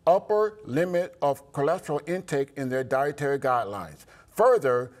have upper limit of cholesterol intake in their dietary guidelines.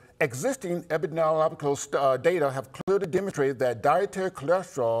 Further, existing epidemiological data have clearly demonstrated that dietary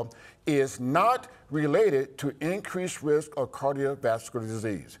cholesterol is not related to increased risk of cardiovascular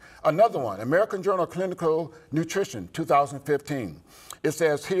disease. Another one, American Journal of Clinical Nutrition, 2015. It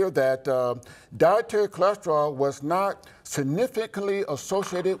says here that dietary cholesterol was not significantly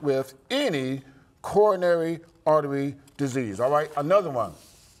associated with any coronary artery disease. All right, another one.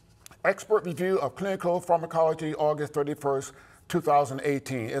 Expert review of clinical pharmacology, August 31st,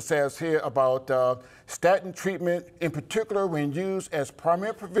 2018. It says here about statin treatment, in particular when used as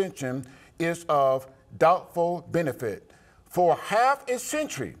primary prevention, is of doubtful benefit. For half a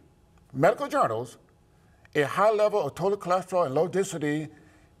century, medical journals, a high level of total cholesterol and low density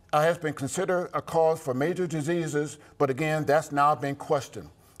has been considered a cause for major diseases, but again, that's now been questioned,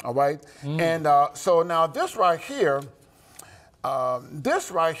 all right? And so now this right here,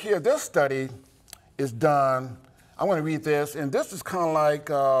 this study is done, I want to read this, and this is kind of like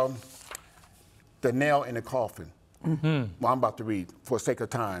the nail in the coffin. Well, I'm about to read for sake of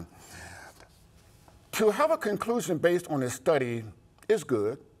time. To have a conclusion based on this study is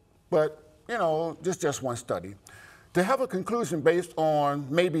good, but you know, just one study. To have a conclusion based on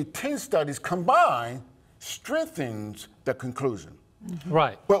maybe 10 studies combined strengthens the conclusion.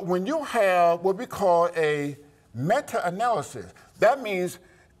 Right. But when you have what we call a meta-analysis, that means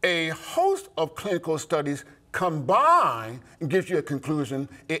a host of clinical studies combined and gives you a conclusion.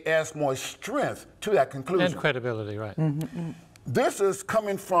 It adds more strength to that conclusion. And credibility, right. This is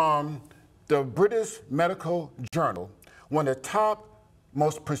coming from the British Medical Journal, one of the top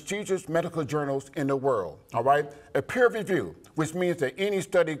most prestigious medical journals in the world, all right? A peer review, which means that any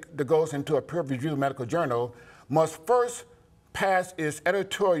study that goes into a peer-reviewed medical journal must first pass its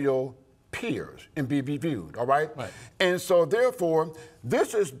editorial peers and be reviewed, all right? And so therefore,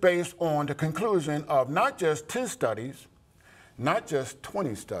 this is based on the conclusion of not just 10 studies, not just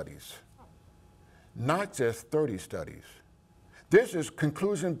 20 studies, not just 30 studies. This is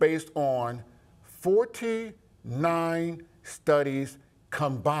conclusion based on 49 studies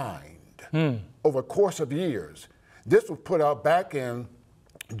combined over a course of years. This was put out back in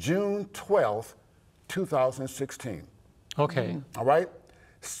June 12th, 2016. Okay. All right?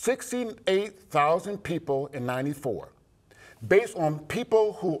 68,000 people in 94. Based on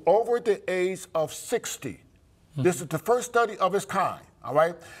people who over the age of 60. This is the first study of its kind, all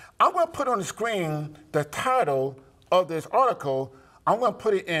right? I'm going to put on the screen the title of this article. I'm going to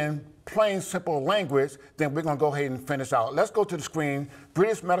put it in plain, simple language, then we're going to go ahead and finish out. Let's go to the screen,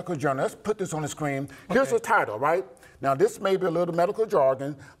 British Medical Journal. Let's put this on the screen. Here's the title, right? Now, this may be a little medical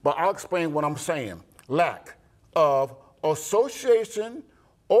jargon, but I'll explain what I'm saying. Lack of association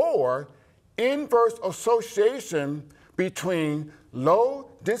or inverse association between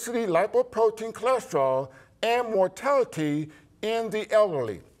low-density lipoprotein cholesterol and mortality in the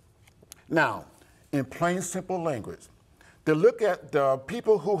elderly. Now, in plain, simple language, to look at the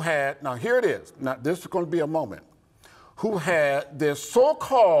people who had, now here it is, now this is going to be a moment, who had this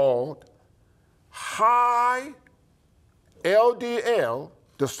so-called high LDL,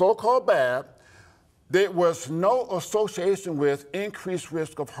 the so-called bad, there was no association with increased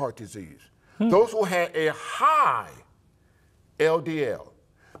risk of heart disease. Those who had a high LDL,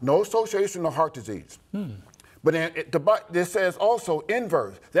 no association of heart disease. But then it says also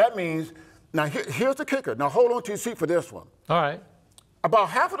inverse. That means, now here's the kicker. Now hold on to your seat for this one. All right. About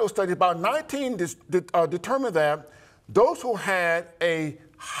half of those studies, about 19 determined that those who had a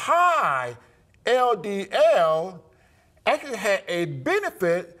high LDL actually had a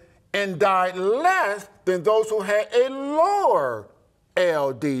benefit and died less than those who had a lower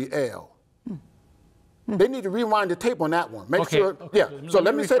LDL. They need to rewind the tape on that one. Make sure, yeah. So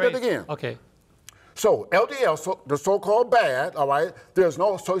let me say that again. Okay. So LDL, the so-called bad, all right, there's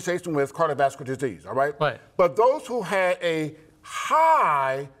no association with cardiovascular disease, all right? Right. But those who had a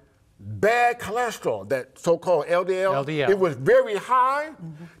high bad cholesterol, that so-called LDL, it was very high.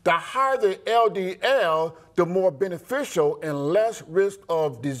 The higher the LDL, the more beneficial and less risk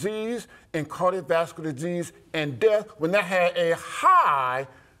of disease and cardiovascular disease and death when they had a high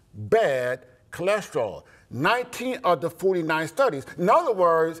bad cholesterol. 19 of the 49 studies. In other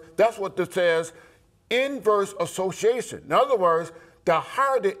words, that's what this says, inverse association. In other words, the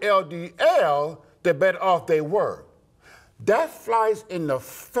higher the LDL, the better off they were. That flies in the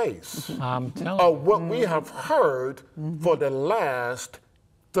face of what we have heard for the last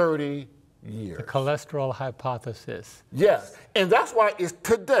 30 years. The cholesterol hypothesis. Yes, and that's why it's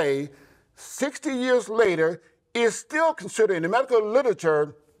today, 60 years later, is still considered in the medical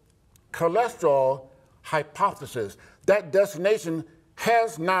literature cholesterol hypothesis. That designation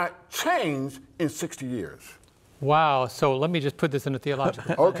has not changed in 60 years. Wow, so let me just put this in a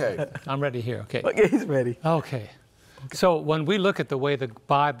theological. Okay. I'm ready here, okay. Okay, he's ready. Okay. So when we look at the way the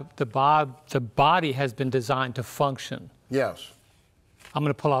body has been designed to function, Yes. I'm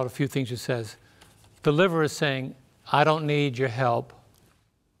going to pull out a few things you says. The liver is saying, I don't need your help.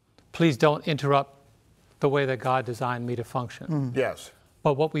 Please don't interrupt the way that God designed me to function. Yes.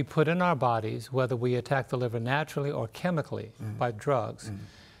 But what we put in our bodies, whether we attack the liver naturally or chemically by drugs,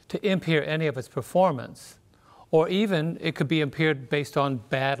 to impair any of its performance, or even it could be impaired based on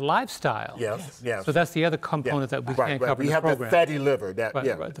bad lifestyle. Yes. Yes. So that's the other component that we can't cover We in the have program. the fatty liver. That, Right,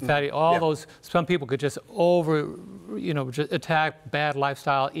 yeah. right, the fatty, all those, some people could just just attack bad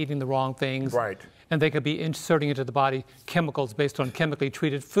lifestyle, eating the wrong things. Right. And they could be inserting into the body chemicals based on chemically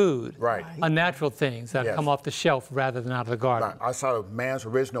treated food. Right. Unnatural things that come off the shelf rather than out of the garden. Right. I saw man's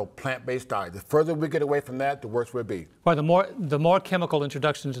original plant-based diet. The further we get away from that, the worse we'll be. Right, the more chemical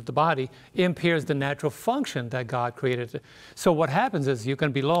introduction into the body impairs the natural function that God created. So what happens is you're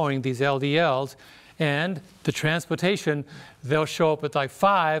going to be lowering these LDLs, and the transportation, they'll show up with like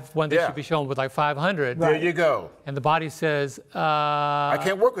 5 when they should be showing with like 500. There you go. And the body says, I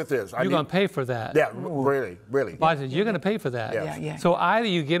can't work with this. You're going to pay for that. Yeah, really, really. The body says, you're going to pay for that. Yes. So either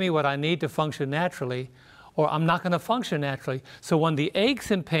you give me what I need to function naturally, or I'm not going to function naturally. So when the aches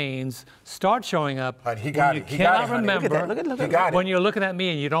and pains start showing up, He got you it. He cannot got it, honey. remember, Look at it. when you're looking at me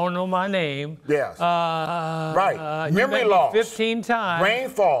and you don't know my name. Yes. Right. You Memory met me loss. 15 times.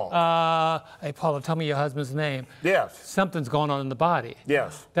 Rainfall. Hey, Paula, tell me your husband's name. Yes. Something's going on in the body.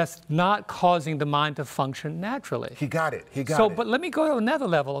 Yes. That's not causing the mind to function naturally. He got it. He got it. But let me go to another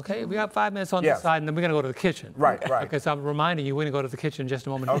level, okay? We got 5 minutes on this side, and then we're going to go to the kitchen. Right, right. Okay, so I'm reminding you, we're going to go to the kitchen in just a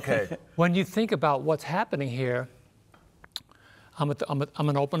moment. Okay. When you think about what's happening here, I'm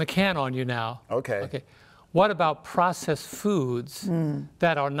going to open a can on you now. Okay. What about processed foods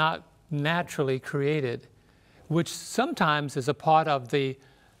that are not naturally created, which sometimes is a part of the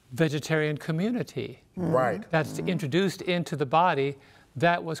vegetarian community? Right. That's introduced into the body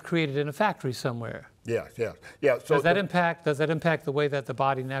that was created in a factory somewhere. Yes, yes. Yeah. So Does that impact the way that the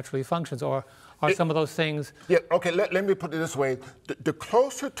body naturally functions, or are some of those things? Yeah, okay, let me put it this way. The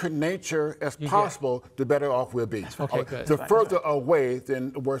closer to nature as possible, the better off we'll be. Okay, good. The further away,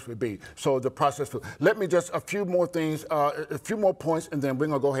 then the worse we'll be. So the processed food. Let me just, a few more things, a few more points, and then we're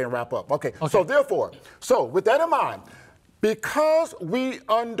going to go ahead and wrap up. Okay, so therefore, with that in mind, because we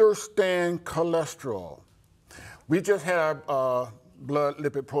understand cholesterol, we just had our blood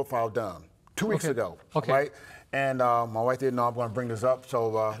lipid profile done 2 weeks ago, right? And my wife didn't know I'm going to bring this up,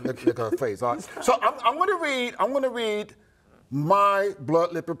 so look at her face. All right. So I'm going to read my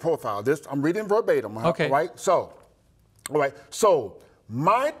blood lipid profile. This I'm reading verbatim. Okay. All right. So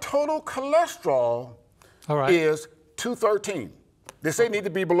my total cholesterol is 213. They say need to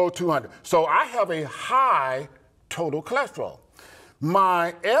be below 200. So I have a high total cholesterol.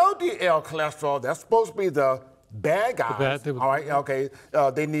 My LDL cholesterol, that's supposed to be the bad guys. All right. Okay.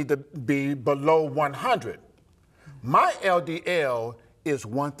 They need to be below 100. My LDL is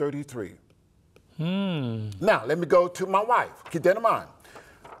 133. Now, let me go to my wife. Keep that in mind.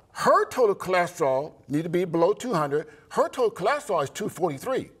 Her total cholesterol need to be below 200. Her total cholesterol is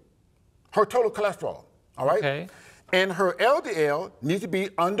 243. Her total cholesterol, all right? Okay. And her LDL needs to be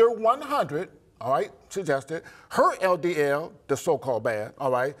under 100, all right, suggested. Her LDL, the so-called bad,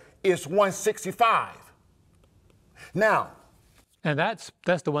 all right, is 165. Now, and that's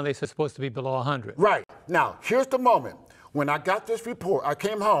the one they said supposed to be below 100. Right. Now, here's the moment. When I got this report, I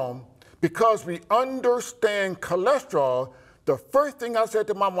came home. Because we understand cholesterol, the first thing I said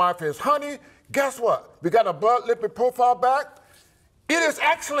to my wife is, honey, guess what? We got a blood lipid profile back. It is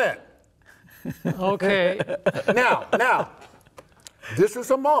excellent. Okay. Now, this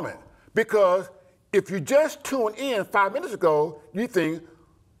is a moment. Because if you just tuned in 5 minutes ago, you think,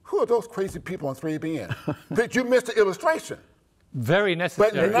 who are those crazy people on 3ABN? But you missed the illustration. Very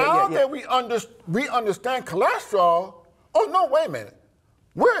necessary. But now that we understand cholesterol, oh, no, wait a minute.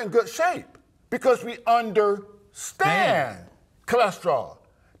 We're in good shape because we understand cholesterol.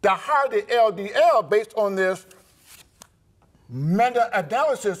 The higher the LDL, based on this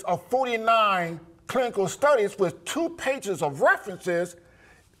meta-analysis of 49 clinical studies with 2 pages of references,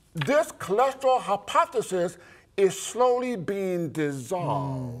 this cholesterol hypothesis is slowly being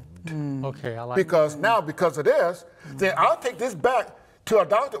dissolved. Okay, I like because now, because of this, then I'll take this back to a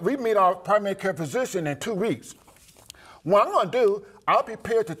doctor. We meet our primary care physician in 2 weeks. What I'm going to do, I'll be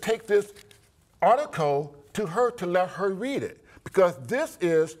prepared to take this article to her to let her read it. Because this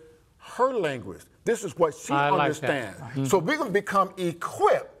is her language. This is what she understands. Like so we're going to become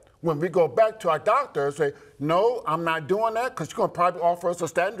equipped when we go back to our doctor and say, no, I'm not doing that, because she's going to probably offer us a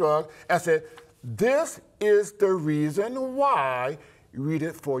statin drug. And say, this is the reason why read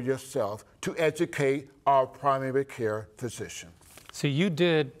it for yourself to educate our primary care physician. So you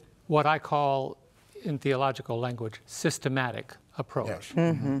did what I call, in theological language, systematic approach.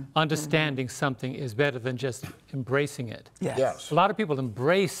 Yes. Understanding something is better than just embracing it. Yes. A lot of people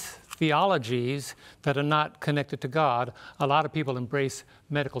embrace theologies that are not connected to God. A lot of people embrace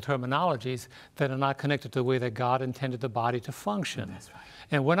medical terminologies that are not connected to the way that God intended the body to function. That's right.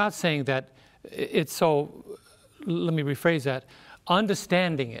 And we're not saying that it's so, let me rephrase that,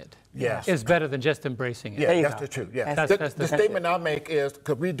 understanding it Yes. is better than just embracing it. Yeah, that's the truth. Yeah. That's The statement I make is,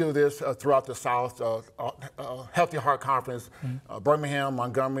 because we do this throughout the South, Healthy Heart Conference, Birmingham,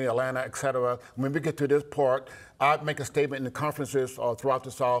 Montgomery, Atlanta, etc. When we get to this part, I make a statement in the conferences throughout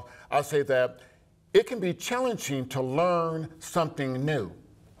the South. I say that it can be challenging to learn something new.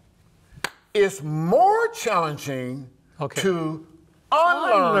 It's more challenging to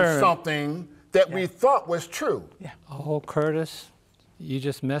unlearn something that we thought was true. Yeah. Oh, Curtis, you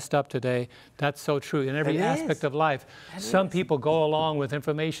just messed up today. That's so true. In every aspect of life, some people go along with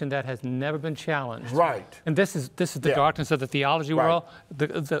information that has never been challenged. Right. And this is the darkness of the theology world.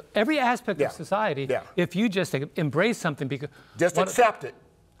 Every aspect of society, if you just embrace something, because just accept it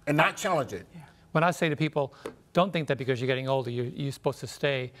and not challenge it. When I say to people, don't think that because you're getting older, you're supposed to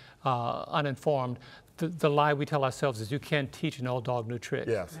stay uninformed. The lie we tell ourselves is you can't teach an old dog new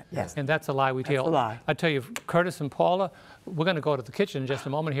tricks. Yes. And that's a lie we tell. That's a lie. I tell you, Curtis and Paula, we're going to go to the kitchen in just a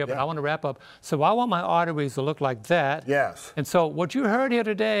moment here, but I want to wrap up. So I want my arteries to look like that. Yes. And so what you heard here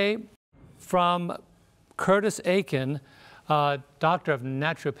today from Curtis Eakins, doctor of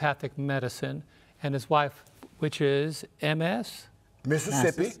naturopathic medicine, and his wife, which is MS?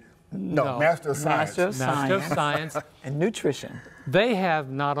 Mississippi. No, Master of Science. Master of Science. And nutrition. They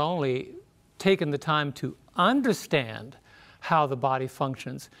have not only taken the time to understand how the body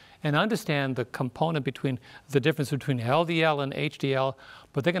functions and understand the component between the difference between LDL and HDL,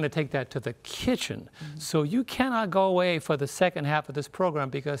 but they're going to take that to the kitchen. So you cannot go away for the second half of this program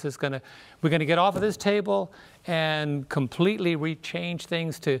because we're going to get off of this table and completely rechange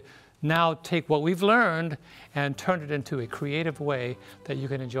things to now take what we've learned and turn it into a creative way that you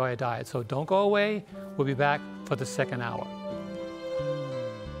can enjoy a diet. So don't go away. We'll be back for the second hour.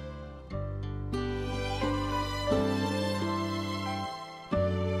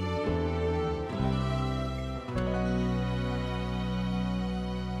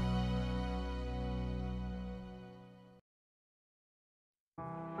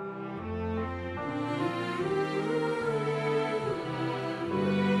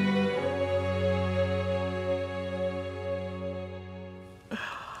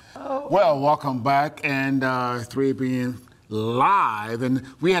 Well, welcome back, and 3 being live, and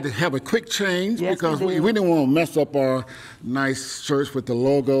we had to have a quick change because we didn't want to mess up our nice shirts with the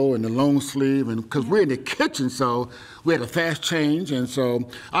logo and the long sleeve, and because we're in the kitchen, so we had a fast change, and so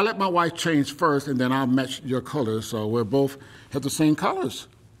I let my wife change first, and then I'll match your colors, so we'll both have the same colors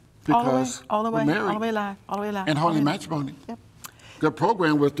because all the way live, and holy matrimony. Yep. Good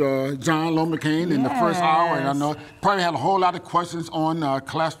program with John Lomacaine in the first hour, and I know probably had a whole lot of questions on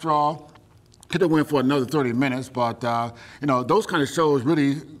cholesterol. Could have went for another 30 minutes, but you know, those kind of shows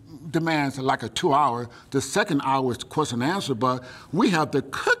really demands like a 2 hour. The second hour is the question and answer, but we have the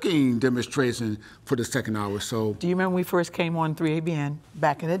cooking demonstration for the second hour. So do you remember when we first came on 3ABN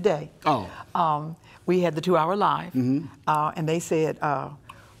back in the day? We had the 2 hour live, and they said,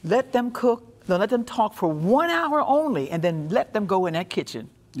 let them cook. No, let them talk for 1 hour only, and then let them go in that kitchen.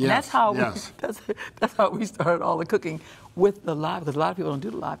 Yes, and that's how that's how we started all the cooking with the live, because a lot of people don't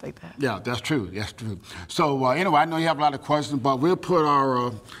do the live like that. Yeah, that's true. That's true. So anyway, I know you have a lot of questions, but we'll put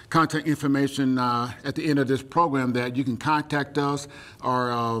our contact information at the end of this program that you can contact us,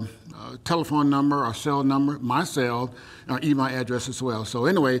 our telephone number, our cell number, my cell, our email address as well. So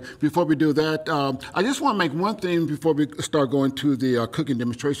anyway, before we do that, I just want to make one thing before we start going to the cooking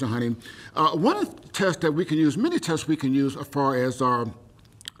demonstration, honey. One of the tests that we can use, many tests we can use as far as our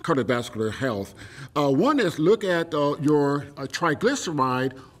cardiovascular health. One is look at your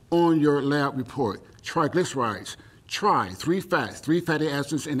triglyceride on your lab report. Triglycerides. 3 fats, 3 fatty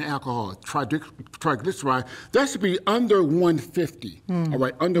acids, and alcohol. Triglyceride, that should be under 150, all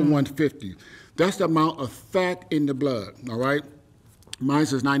right, under 150. That's the amount of fat in the blood, all right? Mine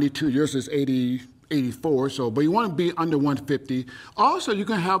is 92, yours is 84, so, but you want to be under 150. Also, you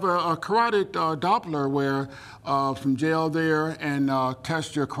can have a carotid Doppler where from jail there and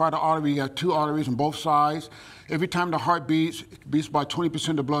test your carotid artery. You got 2 arteries on both sides. Every time the heart beats about 20%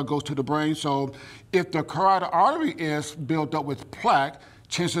 of the blood goes to the brain. So if the carotid artery is built up with plaque,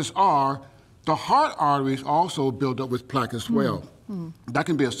 chances are the heart arteries also build up with plaque as well. That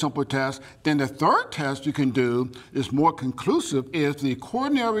can be a simple test. Then the third test you can do is more conclusive, is the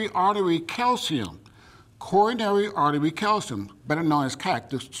coronary artery calcium. Coronary artery calcium, better known as CAC,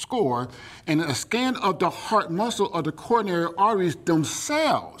 the score, and a scan of the heart muscle of the coronary arteries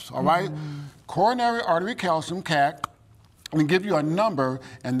themselves, all right? Coronary artery calcium, CAC, and give you a number,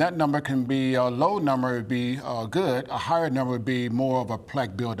 and that number can be, a low number would be good, a higher number would be more of a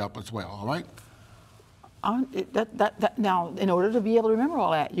plaque buildup as well, all right? Now, in order to be able to remember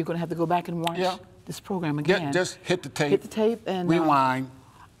all that, you're going to have to go back and watch this program again. Just hit the tape. Hit the tape and rewind.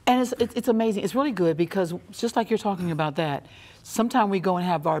 And it's amazing. It's really good because just like you're talking about that, sometimes we go and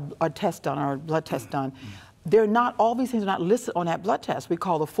have our test done, our blood test done. They're not, all these things are not listed on that blood test. We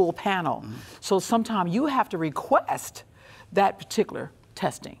call the full panel. So sometimes you have to request that particular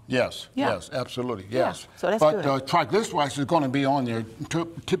testing. Yes, yes, absolutely, yes. Yeah. So that's but good. triglycerides is going to be on there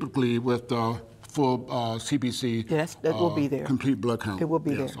typically with full CBC. Yes, that will be there. Complete blood count. It will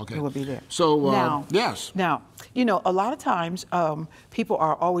be there. Okay. It will be there. So, now, yes. Now, you know, a lot of times people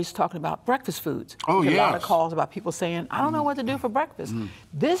are always talking about breakfast foods. Oh, yes. A lot of calls about people saying, I don't know what to do for breakfast.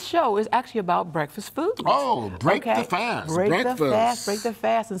 This show is actually about breakfast foods. Oh, break the fast. Break the fast, break the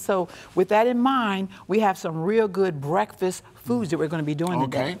fast. And so with that in mind, we have some real good breakfast foods that we're going to be doing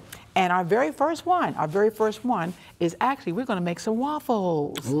today. And our very first one is actually, we're going to make some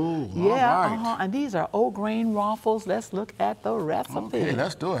waffles. Ooh, yeah, all right. And these are old grain waffles. Let's look at the recipe. Okay,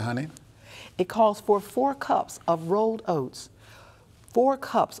 let's do it, honey. It calls for 4 cups of rolled oats, 4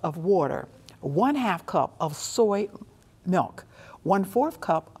 cups of water, 1/2 cup of soy milk, 1/4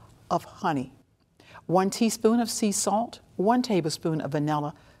 cup of honey, 1 teaspoon of sea salt, 1 tablespoon of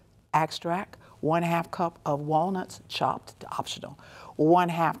vanilla extract, 1/2 cup of walnuts chopped, optional,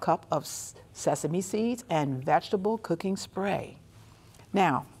 1/2 cup of sesame seeds, and vegetable cooking spray.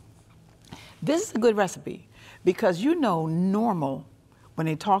 Now, this is a good recipe because you know normal, when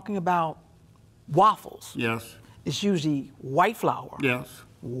they're talking about waffles, yes, it's usually white flour, yes,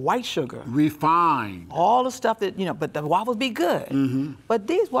 white sugar, refined, all the stuff that, you know, but the waffles be good. But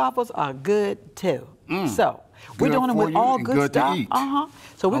these waffles are good too. So we're doing them with all good stuff. To eat.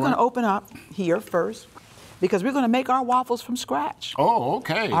 So we're going to open up here first because we're going to make our waffles from scratch. Oh,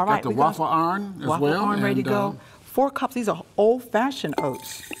 okay. All right. Got the waffle iron as well. Waffle iron ready to go. 4 cups. These are old-fashioned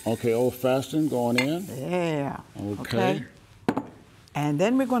oats. Okay, old-fashioned going in. Yeah. Okay. And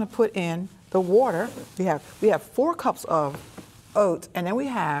then we're going to put in the water. We have 4 cups of oats, and then we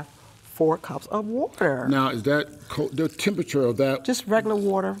have 4 cups of water. Now, is that the temperature of that? Just regular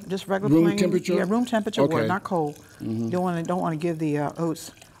water, just regular room plain, temperature. Yeah, room temperature water, Okay. not cold. Don't want to give the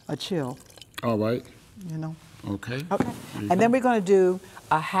oats a chill. All right. You know. Okay. Okay. And then we're going to do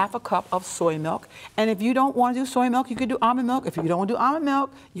 1/2 cup of soy milk. And if you don't want to do soy milk, you could do almond milk. If you don't want to do almond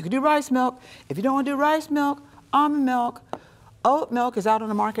milk, you could do rice milk. If you don't want to do rice milk, almond milk. Oat milk is out on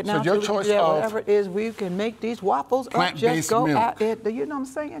the market now. So your choice yeah, of whatever it is, we can make these waffles up. Just go milk. at it. You know what I'm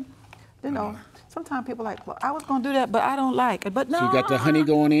saying? You know, sometimes people are like, well, I was going to do that, but I don't like it. But no. So you got the honey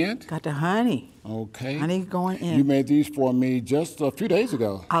going in? Got the honey. Okay. Honey going in. You made these for me just a few days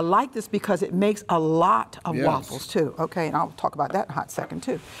ago. I like this because it makes a lot of Yes. waffles too. Okay, and I'll talk about that in a hot second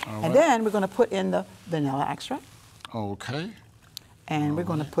too. All And right. then we're going to put in the vanilla extract. Okay. And we're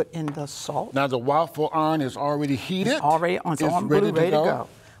going to put in the salt. Now the waffle iron is already heated. It's already on. It's on ready, ready to go.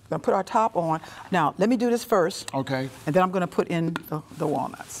 We're going to put our top on. Now, let me do this first. Okay. And then I'm going to put in the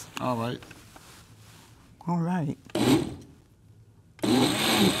walnuts. All right. All right.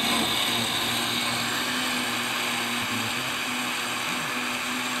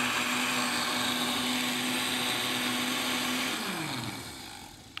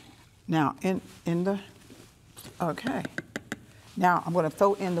 Now, okay. Now, I'm going to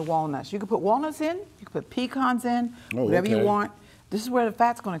throw in the walnuts. You can put walnuts in, you can put pecans in, whatever you want. This is where the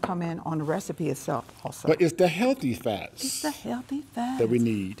fat's going to come in on the recipe itself also. But it's the healthy fats. It's the healthy fats that we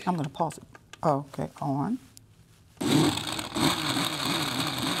need. I'm going to pause it. Oh, okay, on.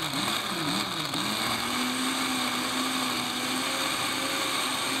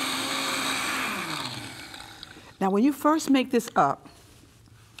 Now, when you first make this up,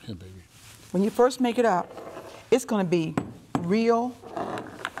 Here, baby. when you first make it up, it's going to be real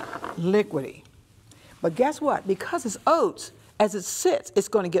liquidy. But guess what? Because it's oats, as it sits, it's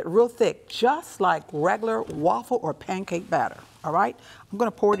going to get real thick, just like regular waffle or pancake batter. All right? I'm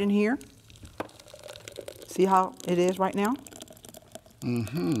going to pour it in here. See how it is right now?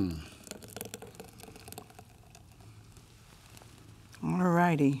 Mm-hmm. All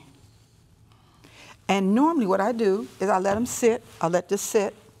righty. And normally what I do is I let them sit. I let this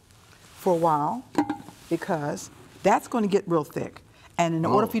sit for a while because that's going to get real thick. And in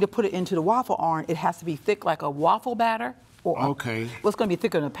order for you to put it into the waffle iron, it has to be thick like a waffle batter, Okay. Well, it's going to be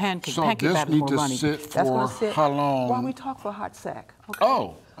thicker than a pancake. So Pancake this batter is more need to runny. sit That's going for to sit how long? while we talk for a hot sec. Okay?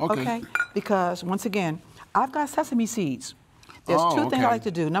 Oh, okay. Okay, because once again, I've got sesame seeds. There's two things okay. I like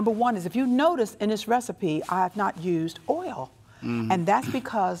to do. Number one is, if you notice in this recipe, I have not used oil. And that's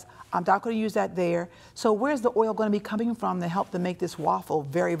because I'm not going to use that there. So where's the oil going to be coming from to help to make this waffle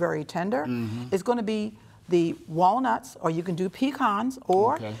very, very tender? It's going to be the walnuts, or you can do pecans,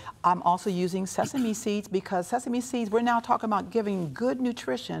 or I'm also using sesame seeds, because sesame seeds, we're now talking about giving good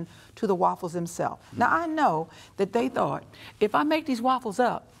nutrition to the waffles themselves. Now, I know that they thought, if I make these waffles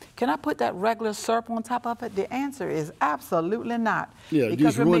up, can I put that regular syrup on top of it? The answer is absolutely not. Yeah,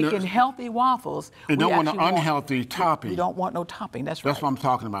 because we're making healthy waffles. You don't want an unhealthy topping. You don't want no topping, that's right. That's what I'm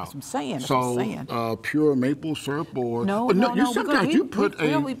talking about. That's what I'm saying. That's so, what I'm saying. Pure maple syrup or... No. Sometimes you put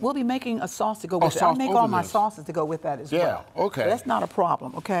we'll be making a sauce to go with it. I'll make all my sauces to go with that as well. Yeah, okay. So that's not a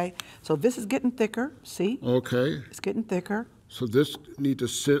problem, okay? So this is getting thicker, see? Okay. It's getting thicker. So this need to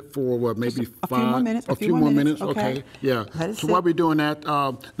sit for what, maybe a few more minutes. A few more minutes. Okay. Yeah. Let it so sit. while we're doing that,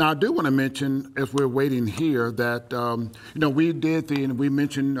 now I do want to mention, as we're waiting here, that we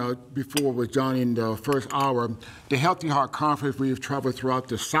mentioned before with Johnny in the first hour, the Healthy Heart Conference. We've traveled throughout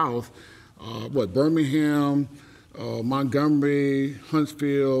the South, Birmingham, Montgomery,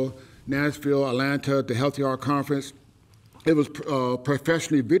 Huntsville, Nashville, Atlanta, the Healthy Heart Conference. It was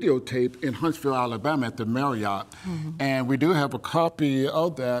professionally videotaped in Huntsville, Alabama at the Marriott. And we do have a copy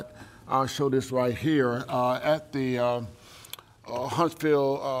of that. I'll show this right here at the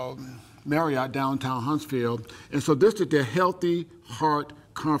Huntsville Marriott, downtown Huntsville. And so this is the Healthy Heart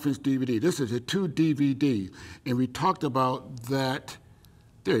Conference DVD. This is a 2 DVD. And we talked about that.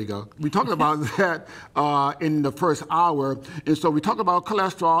 There you go. We talked about that in the first hour. And so we talked about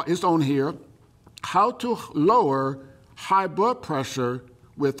cholesterol. It's on here. How to lower high blood pressure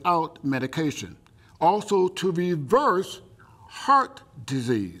without medication. Also, to reverse heart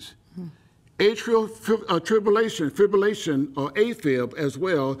disease. Atrial fibrillation, or AFib as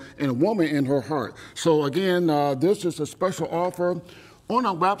well, in a woman in her heart. So again, this is a special offer. On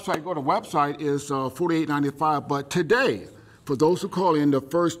our website, go to the website, is $48.95. But today, for those who call in, the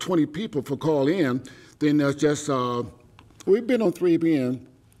first 20 people for call in, then there's just, we've been on 3ABN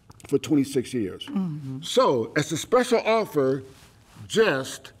for 26 years. So, as a special offer,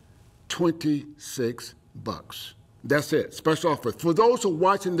 just $26. That's it, special offer. For those who are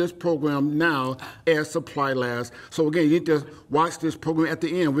watching this program now, as supply lasts. So again, you need to watch this program. At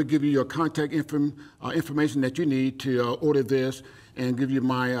the end, we'll give you your contact information that you need to order this, and give you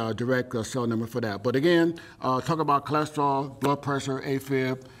my direct cell number for that. But again, talk about cholesterol, blood pressure,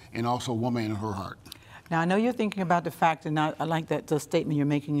 AFib, and also woman in her heart. Now, I know you're thinking about the fact, and I like the statement you're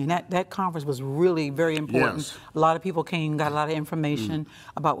making, and that conference was really very important. Yes. A lot of people came, got a lot of information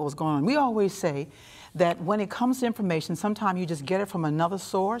about what was going on. We always say that when it comes to information, sometimes you just get it from another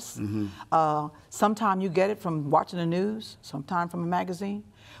source. Sometimes you get it from watching the news, sometimes from a magazine.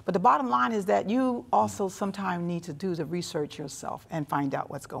 But the bottom line is that you also sometimes need to do the research yourself and find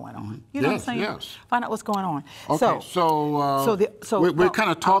out what's going on. You know what I'm saying? Yes. Find out what's going on. Okay, so we're kind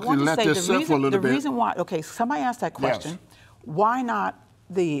of talking and let this sit for a little bit. The reason why, okay, somebody asked that question. Yes. Why not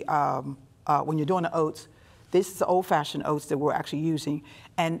the, when you're doing the oats, this is the old-fashioned oats that we're actually using,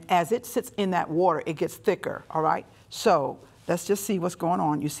 and as it sits in that water, it gets thicker, all right? So let's just see what's going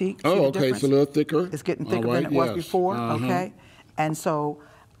on. You see the okay, difference? it's a little thicker. It's getting thicker than it was before, okay? And so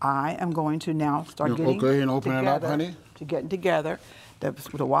I am going to now start getting and open it up, honey. Getting together.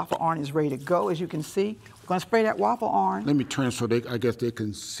 The waffle iron is ready to go, as you can see. We're going to spray that waffle iron. Let me turn so I guess they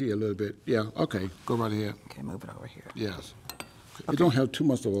can see a little bit. Yeah, okay, go right ahead. Okay, move it over here. Yes. Okay. You don't have too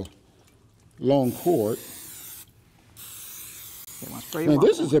much of a long cord. Now,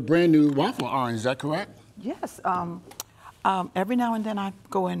 this is a brand new waffle iron, is that correct? Yes. Every now and then I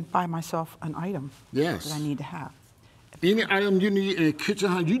go and buy myself an item that I need to have. Any item you need in the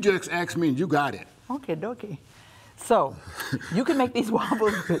kitchen, honey, you just ask me and you got it. Okay, dokie. So you can make these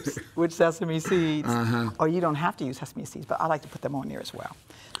waffles with sesame seeds, or you don't have to use sesame seeds, but I like to put them on there as well.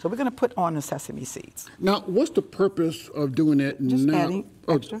 So we're going to put on the sesame seeds. Now, what's the purpose of doing that Just now? adding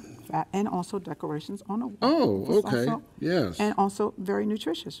extra fat and also decorations on the waffle. Oh, okay, yes. And also very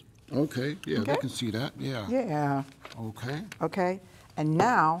nutritious. Okay, yeah, they can see that, yeah. Yeah. Okay. Okay, and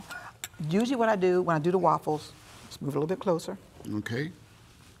now, usually what I do when I do the waffles, let's move a little bit closer. Okay.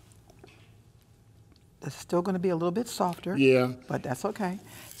 It's still going to be a little bit softer. Yeah. But that's okay.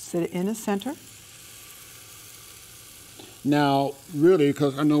 Sit it in the center. Now, really,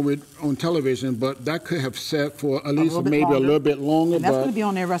 because I know we're on television, but that could have set for at least maybe longer. a little bit longer. And that's going to be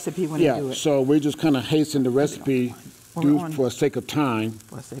on their recipe when they do it. Yeah, so we're just kind of hastening the recipe for the sake of time.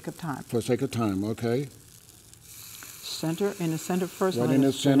 For the sake of time. For the sake of time, okay. in the center first. Right in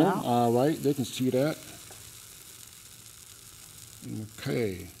the center. All right, they can see that.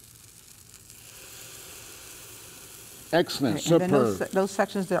 Okay. Excellent. Okay, and superb. then those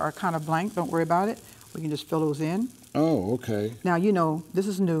sections that are kind of blank, don't worry about it. We can just fill those in. Oh, okay. Now, you know, this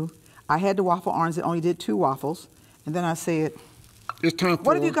is new. I had the waffle irons that only did 2 waffles. And then I said, it's time for...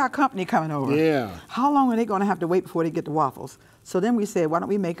 what if you got company coming over? Yeah. How long are they going to have to wait before they get the waffles? So then we said, why don't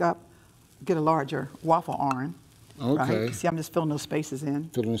we get a larger waffle iron. Okay. Right? See, I'm just filling those spaces in.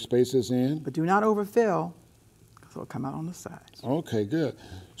 Filling the spaces in. But do not overfill, because it'll come out on the sides. Okay, good.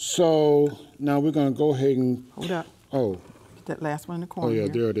 So now we're going to go ahead and... Hold up. Oh. Get that last one in the corner. Oh, yeah,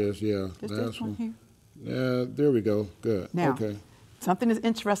 here. there it is, yeah. This one here. Yeah, there we go. Good. Now, okay. Something is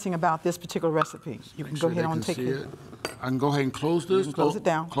interesting about this particular recipe. You can go ahead and take it. I can go ahead and close this. You can close it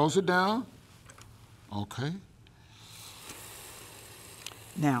down. Close it down. Okay.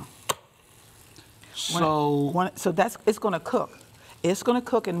 Now. So it's going to cook. It's going to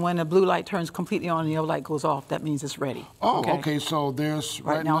cook, and when the blue light turns completely on and the yellow light goes off, that means it's ready. Oh, okay. So there's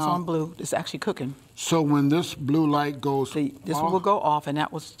right now it's on blue. It's actually cooking. So when this blue light goes this one will go off, and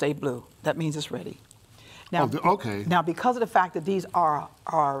that will stay blue. That means it's ready. Now, okay. Now, because of the fact that these are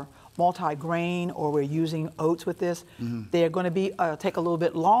multi-grain, or we're using oats with this, they're going to be take a little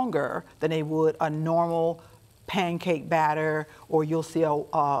bit longer than they would a normal pancake batter, or you'll see a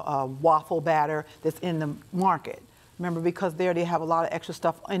waffle batter that's in the market. Remember, because there they have a lot of extra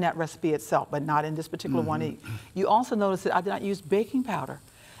stuff in that recipe itself, but not in this particular one. You also notice that I did not use baking powder.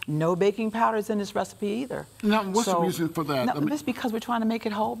 No baking powder is in this recipe either. Now, what's the reason for that? No, just because we're trying to make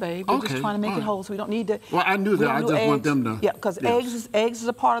it whole, babe. We're just trying to make it whole, so we don't need to. Well, I knew that. I just want them to. Yeah, because eggs is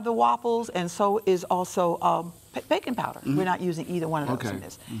a part of the waffles, and so is also baking powder. We're not using either one of those in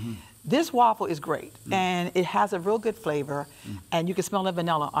this. This waffle is great, and it has a real good flavor, and you can smell the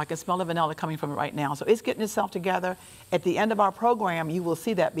vanilla. I can smell the vanilla coming from it right now. So it's getting itself together. At the end of our program, you will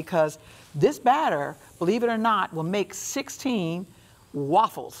see that, because this batter, believe it or not, will make 16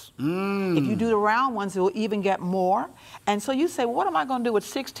 waffles. If you do the round ones, it will even get more. And so you say, well, what am I going to do with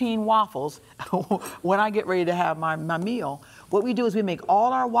 16 waffles when I get ready to have my meal? What we do is we make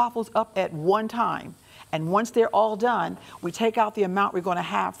all our waffles up at one time. And once they're all done, we take out the amount we're going to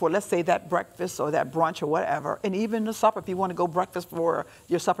have for, let's say, that breakfast or that brunch or whatever, and even the supper, if you want to go breakfast for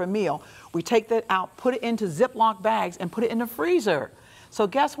your supper meal. We take that out, put it into Ziploc bags, and put it in the freezer. So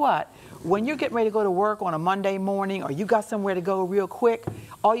guess what? When you're getting ready to go to work on a Monday morning, or you got somewhere to go real quick,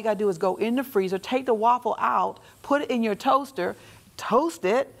 all you got to do is go in the freezer, take the waffle out, put it in your toaster, toast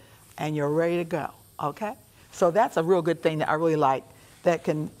it, and you're ready to go, okay? So that's a real good thing that I really like, that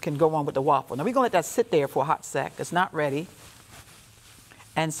can go on with the waffle. Now we're going to let that sit there for a hot sec. It's not ready.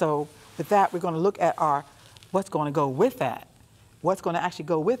 And so with that, we're going to look at what's going to go with that. What's going to actually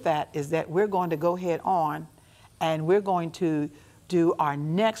go with that is that we're going to go ahead on, and we're going to do our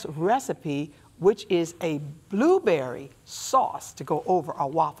next recipe, which is a blueberry sauce to go over our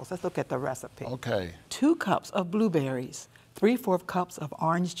waffles. Let's look at the recipe. Okay. 2 cups of blueberries, 3/4 cups of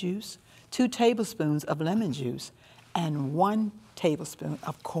orange juice, 2 tablespoons of lemon juice, and 1 tablespoon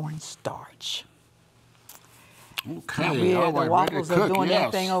of cornstarch. Okay, now the waffles are doing their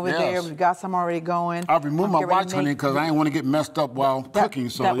thing over there. We've got some already going. I removed my watch, honey, because I didn't want to get messed up while cooking.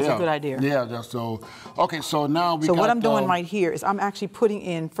 So that was a good idea. Yeah, so okay, so now we. So what I'm doing right here is I'm actually putting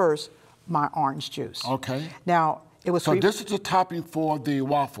in first my orange juice. Okay. Now it was. So this is the topping for the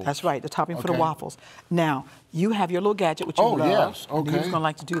waffles. That's right, the topping for the waffles. Now you have your little gadget, which you love. Yes. Okay. You're just going to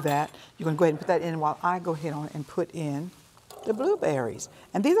like to do that. You're going to go ahead and put that in while I go ahead on and put in the blueberries.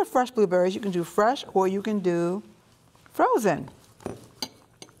 And these are fresh blueberries. You can do fresh, or you can do frozen.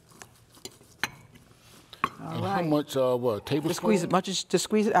 All right. How much, tablespoon? To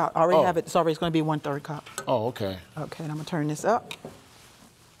squeeze it out. I already have it. It's going to be 1/3 cup. Oh, okay. Okay, and I'm going to turn this up.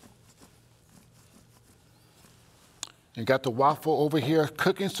 You got the waffle over here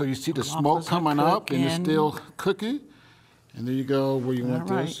cooking, so you see the smoke coming up, and it's still cooking. And there you go, where you want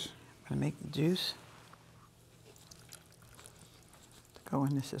this. I'm going to make the juice go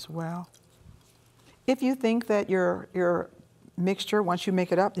in this as well. If you think that your mixture, once you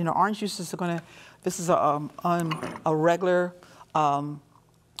make it up, orange juice is going to, this is a regular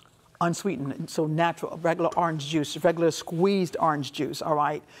unsweetened, so natural, regular orange juice, regular squeezed orange juice, all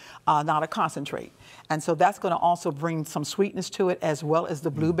right, not a concentrate. And so that's going to also bring some sweetness to it, as well as the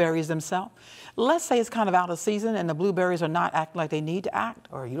blueberries themselves. Let's say it's kind of out of season and the blueberries are not acting like they need to act,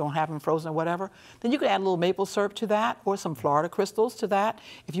 or you don't have them frozen or whatever, then you could add a little maple syrup to that, or some Florida crystals to that,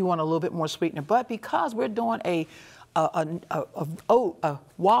 if you want a little bit more sweetener. But because we're doing a a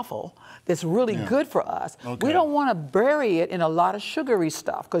waffle that's really good for us. Okay. We don't want to bury it in a lot of sugary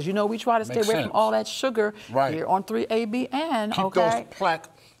stuff because, you know, we try to stay Makes away sense. from all that sugar Right. here on 3ABN. Keep Okay.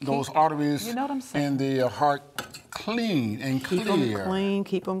 those arteries you know what I'm saying? in the heart clean and Keep clear. them clean,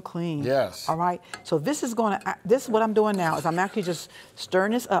 keep them clean. Yes. All right. So this is what I'm doing now is I'm actually just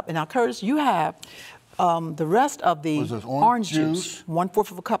stirring this up. And now, Curtis, you have the rest of the What's this, orange juice? juice,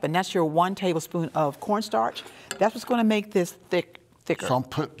 1/4 of a cup, and that's your 1 tablespoon of cornstarch. That's what's going to make this thicker. So I'm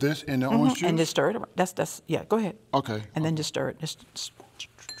put this in the orange juice? And just stir it. That's yeah. Go ahead. Okay. And then just stir it. Just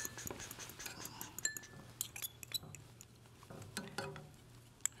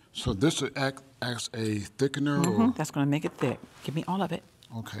So this will act as a thickener? Or? That's going to make it thick. Give me all of it.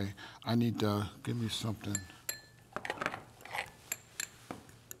 Okay. I need to give me something.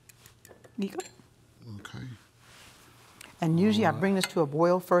 You go. Okay. And usually I bring this to a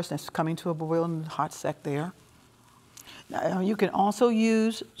boil first, and it's coming to a boil in the hot sec there. Now, you can also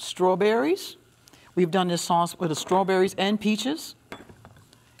use strawberries. We've done this sauce with the strawberries and peaches.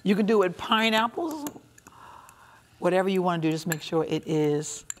 You can do it with pineapples. Whatever you want to do, just make sure it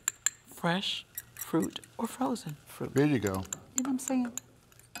is fresh fruit or frozen fruit. There you go. You know what I'm saying?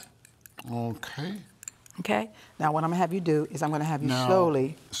 Okay. Okay? Now what I'm going to have you do is I'm going to have you Now,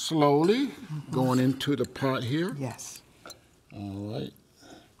 slowly. going into the pot here. Yes. All right.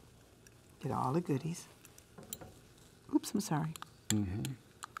 Get all the goodies. Oops, I'm sorry.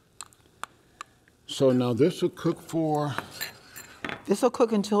 So now this will cook for... This will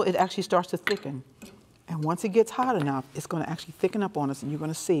cook until it actually starts to thicken. And once it gets hot enough, it's going to actually thicken up on us, and you're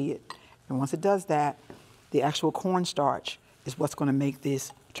going to see it. And once it does that, the actual cornstarch is what's going to make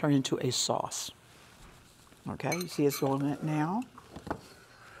this turn into a sauce. Okay, you see it's rolling it now.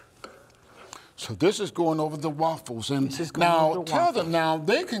 So this is going over the waffles. And This is going now, over the tell waffles. them now,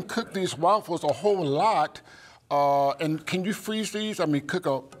 they can cook these waffles a whole lot. And can you freeze these? I mean, cook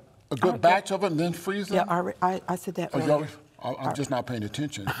a good batch of them and then freeze them? Yeah, I said that Oh, you earlier. always, I'm just not paying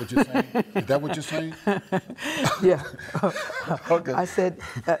attention. What you're saying? Is that what you're saying? Yeah. Okay. I said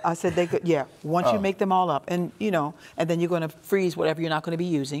they could, yeah, once you make them all up, and you know, and then you're going to freeze whatever you're not going to be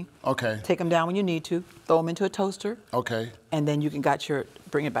using. Okay. Take them down when you need to, throw them into a toaster. Okay. And then you can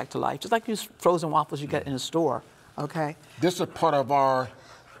bring it back to life, just like these frozen waffles you get in the store, okay? This is part of our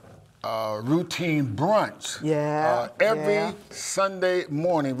routine brunch. Yeah, Every yeah. Sunday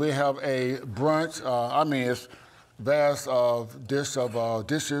morning we have a brunch. I mean, it's vast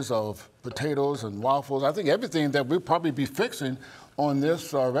dishes of potatoes and waffles. I think everything that we'll probably be fixing on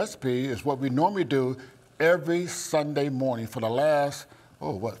this recipe is what we normally do every Sunday morning for the last,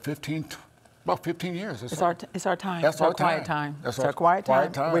 about 15 years. It's our time. That's It's our our quiet time. time. That's It's our our quiet quiet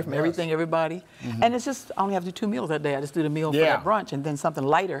time. time, Away from yes. everything, everybody. And it's just, I only have to do 2 meals that day. I just do the meal for Yeah. that brunch and then something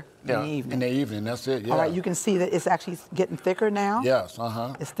lighter in the evening. In the evening, that's it, yeah. All right, you can see that it's actually getting thicker now. Yes,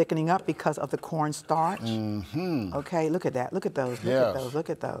 It's thickening up because of the cornstarch. Okay, look at that. Look at those. Look at Yes. those. Look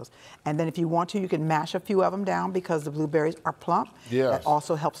at those. And then if you want to, you can mash a few of them down because the blueberries are plump. Yes. That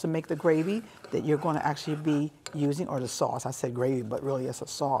also helps to make the gravy that you're going to actually be using, or the sauce. I said gravy, but really it's a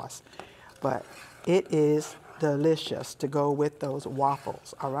sauce. But it is delicious to go with those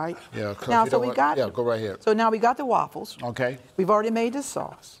waffles, all right? Yeah, 'cause now, you so don't we want- got, yeah, go right here. So now we got the waffles. Okay. We've already made the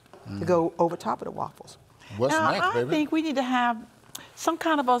sauce to go over top of the waffles. What's now, next, I baby? think we need to have some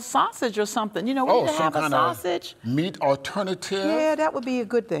kind of a sausage or something. You know, we need to some have a kind sausage. of meat alternative? Yeah, that would be a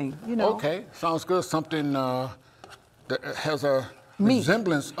good thing, you know. Okay, sounds good. Something that has a Meat.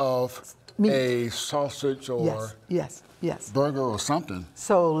 resemblance of Meat. a sausage or Yes. burger or something.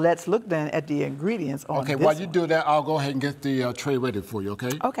 So let's look then at the ingredients on Okay, this while you one. do that, I'll go ahead and get the tray ready for you, okay?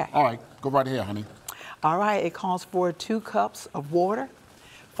 Okay. All right, go right ahead, honey. All right, it calls for 2 cups of water,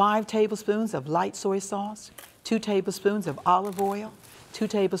 5 tablespoons of light soy sauce, 2 tablespoons of olive oil, 2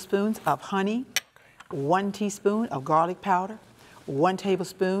 tablespoons of honey, 1 teaspoon of garlic powder, 1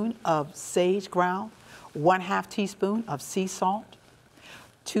 tablespoon of sage ground, 1/2 teaspoon of sea salt,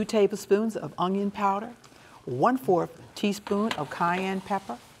 2 tablespoons of onion powder, 1/4 teaspoon of cayenne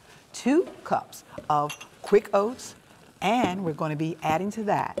pepper, 2 cups of quick oats, and we're going to be adding to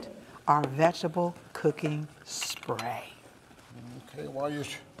that our vegetable cooking spray. Okay, while you're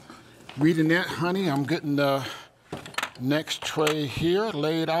reading that, honey, I'm getting the next tray here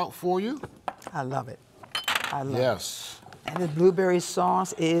laid out for you. I love it. I love it. Yes. And the blueberry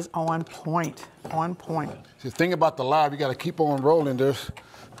sauce is on point. On point. See, the thing about the live, you got to keep on rolling. There's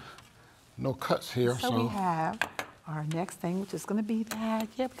no cuts here. So we have our next thing, which is going to be that.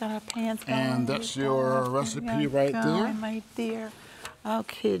 Yep, got our pans going. And that's your recipe right there? Right there.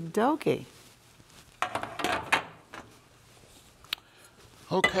 Okie dokie.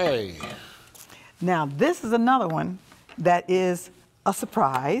 Okay. Now, this is another one that is a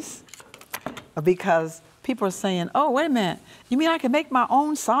surprise because people are saying, oh, wait a minute, you mean I can make my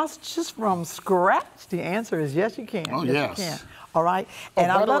own sausages from scratch? The answer is yes, you can. Oh, yes. You can. All right?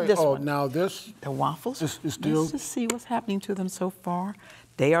 And I love this one. Now this... The waffles, is still... let's just see what's happening to them so far.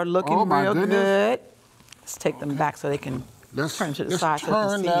 They are looking real goodness. good. Let's take them back so they can turn to the side.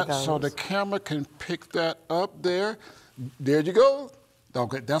 Let's turn that so the camera can pick that up there. There you go.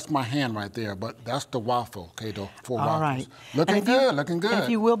 Okay, that's my hand right there, but that's the waffle, okay, the 4 waffles. All right. Looking good, looking good. And if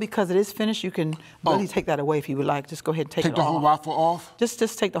you will, because it is finished, you can really take that away if you would like. Just go ahead and take it off. Take the whole waffle off?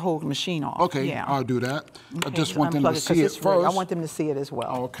 Just take the whole machine off. Okay, yeah. I'll do that. Okay, I just want them to see it first. I want them to see it as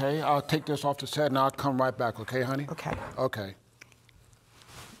well. Okay, I'll take this off the set and I'll come right back, okay, honey? Okay. Okay.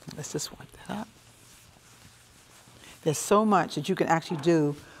 Let's just wipe that up. There's so much that you can actually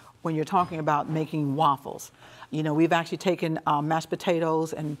do when you're talking about making waffles. You know, we've actually taken mashed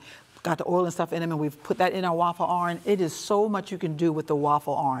potatoes and got the oil and stuff in them, and we've put that in our waffle iron. It is so much you can do with the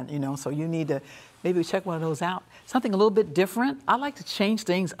waffle iron, you know, so you need to maybe check one of those out. Something a little bit different. I like to change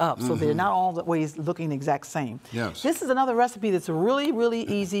things up so they're not always looking the exact same. Yes. This is another recipe that's really, really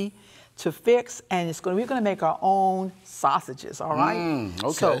easy to fix, and we're going to make our own sausages, all right?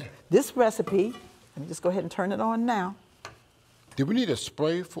 Okay. So this recipe, let me just go ahead and turn it on now. Do we need a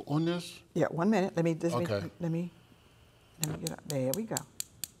spray on this? Yeah, 1 minute. Let me Okay. let me get up. There we go.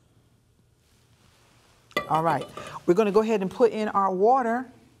 All right. We're going to go ahead and put in our water,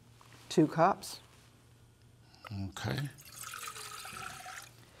 2 cups. Okay.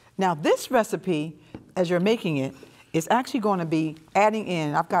 Now this recipe, as you're making it, is actually going to be adding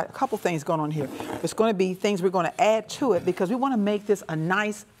in, I've got a couple things going on here. It's going to be things we're going to add to it because we want to make this a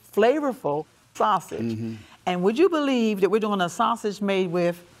nice, flavorful sausage. And would you believe that we're doing a sausage made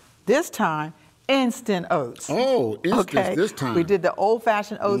with, this time, instant oats? Oh, instant this time. We did the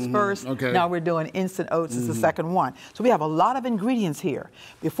old-fashioned oats first. Okay. Now we're doing instant oats. It's the second one. So we have a lot of ingredients here.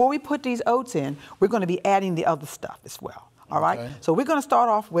 Before we put these oats in, we're going to be adding the other stuff as well. All right? So we're going to start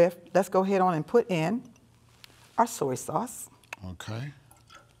off with, let's go ahead on and put in our soy sauce. Okay.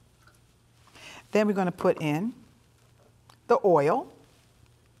 Then we're going to put in the oil.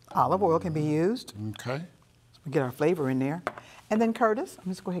 Olive oil can be used. Okay. We get our flavor in there. And then Curtis,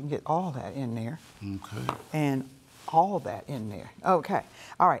 I'm just go ahead and get all that in there. Okay. And all that in there. Okay.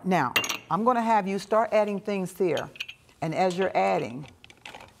 All right. Now, I'm going to have you start adding things there. And as you're adding,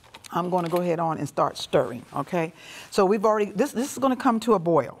 I'm going to go ahead on and start stirring. Okay. So we've already, this is going to come to a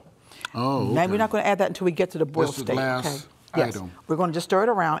boil. Oh, okay. Now, we're not going to add that until we get to the boil That's state. the last okay. Yes. item. We're going to just stir it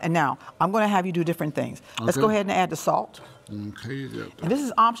around. And now, I'm going to have you do different things. Let's go ahead and add the salt. Okay. And this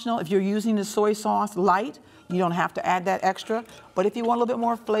is optional. If you're using the soy sauce light, you don't have to add that extra. But if you want a little bit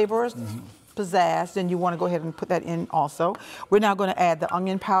more flavors, pizzazz, then you want to go ahead and put that in also. We're now going to add the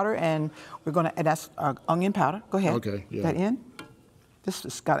onion powder, and we're going to add that's onion powder. Go ahead. Okay, yeah. That in. This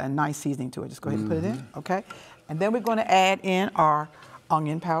has got a nice seasoning to it. Just go ahead and put it in. Okay. And then we're going to add in our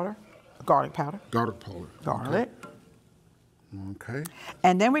onion powder, garlic powder. Garlic powder. Garlic. Okay.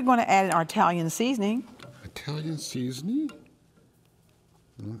 And then we're going to add in our Italian seasoning. Italian seasoning.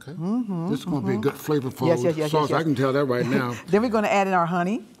 Okay. This is going to be a good flavorful sauce. Yes. I can tell that right now. Then we're going to add in our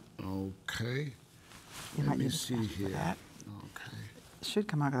honey. Okay. You Let me see here. That. Okay. It should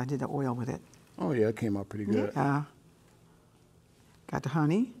come out because I did the oil with it. Oh, yeah, it came out pretty good. Yeah. Got the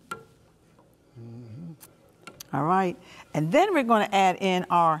honey. All right. And then we're going to add in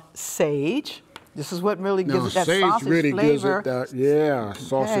our sage. This is what really gives it that sage sausage really flavor. gives it that,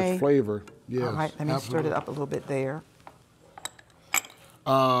 sausage flavor. Yes. All right, let me stir it up a little bit there.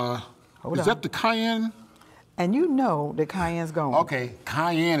 Is that the cayenne? And you know that cayenne's going. Okay,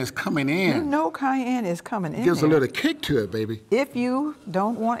 cayenne is coming in. You know cayenne is coming in. Gives there. a little kick to it, baby. If you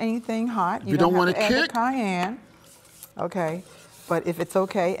don't want anything hot, you don't have want to a add kick? the cayenne. Okay. But if it's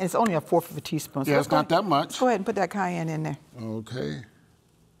okay, and it's only a 1/4 of a teaspoon. So Yeah, it's not that much. Let's go ahead and put that cayenne in there. Okay.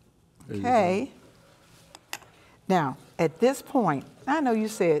 There you Okay. Now, at this point, I know you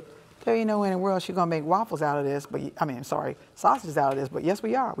said, there ain't no way in the world she's going to make waffles out of this, but sausages out of this, but yes,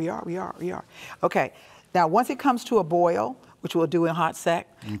 we are. Okay. Now, once it comes to a boil, which we'll do in hot sec,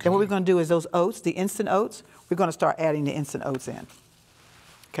 then what we're going to do is those oats, the instant oats, we're going to start adding the instant oats in.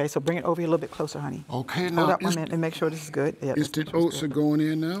 Okay, so bring it over here a little bit closer, honey. Okay, Hold now up 1 minute and make sure this is good. Yeah, instant oats are going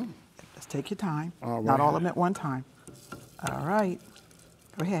in now? Let's take your time. All right. Not all of them at one time. All right.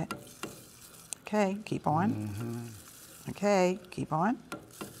 Go ahead. Okay, keep on. Okay, keep on.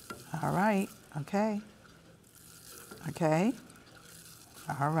 All right. Okay. Okay.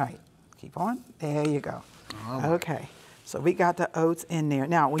 All right. Keep on. There you go. Okay. So we got the oats in there.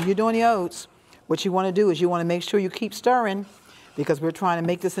 Now, when you're doing the oats, what you want to do is you want to make sure you keep stirring because we're trying to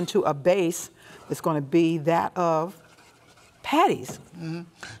make this into a base that's going to be that of patties. Mm-hmm.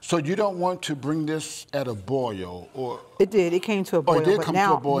 So you don't want to bring this at a boil, or it did. It came to a boil. Oh, it did come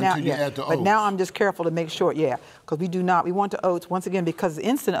to a boil until you add the oats. But now I'm just careful to make sure, because we do not. We want the oats once again because it's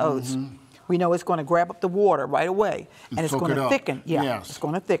instant oats. We know it's going to grab up the water right away, and it's going to thicken. Yeah, yes. It's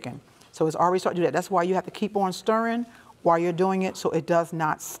going to thicken. So it's already starting to do that. That's why you have to keep on stirring while you're doing it, so it does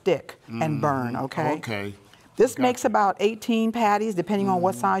not stick and burn. Okay. Okay. This makes about 18 patties, depending on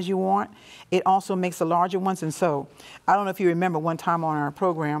what size you want. It also makes the larger ones, and so I don't know if you remember one time on our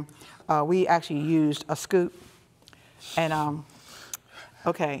program, we actually used a scoop, and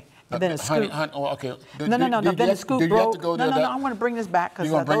okay, and then a scoop. Honey, okay. No. Then the scoop broke. No. I want to bring this back because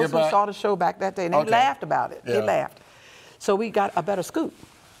those who saw the show back that day, and they laughed about it. Yeah. They laughed. So we got a better scoop.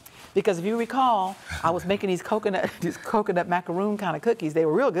 Because if you recall, I was making these coconut macaroon kind of cookies. They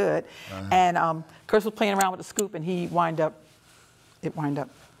were real good. And Chris was playing around with the scoop, and it wind up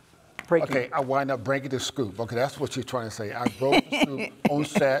breaking. Okay, I wind up breaking the scoop. Okay, that's what you're trying to say. I broke the scoop on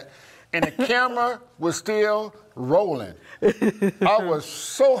set, and the camera was still rolling. I was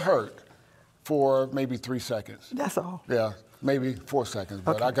so hurt for maybe 3 seconds. That's all. Yeah, maybe 4 seconds,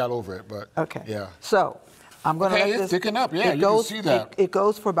 but I got over it. But okay. Yeah. So I'm going to let this. It's thicking up. Yeah, you can see that. It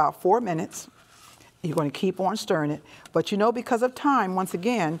goes for about 4 minutes. You're going to keep on stirring it. But you know, because of time, once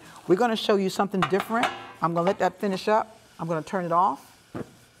again, we're going to show you something different. I'm going to let that finish up. I'm going to turn it off.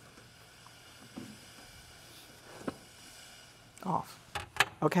 Off.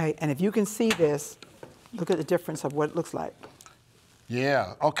 Okay, and if you can see this, look at the difference of what it looks like.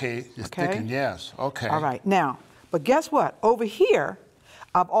 Yeah, okay. It's thickened, yes. Okay. All right, now, but guess what? Over here,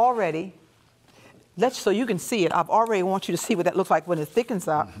 I've already, so you can see it, I've already want you to see what that looks like when it thickens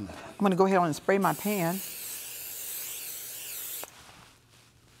up. I'm going to go ahead and spray my pan.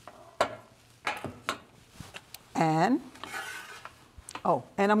 And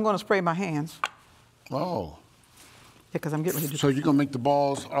I'm going to spray my hands. Oh. Because I'm getting ready to do. So you're going to make the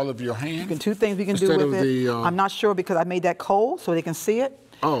balls all of your hands? Two things we can do with it. I'm not sure because I made that cold so they can see it.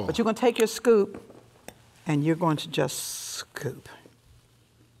 Oh. But you're going to take your scoop and you're going to just scoop.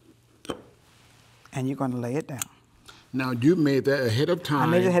 And you're going to lay it down. Now, you made that ahead of time. I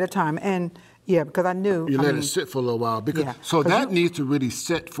made it ahead of time. And yeah, because I knew. You let it sit for a little while. So that needs to really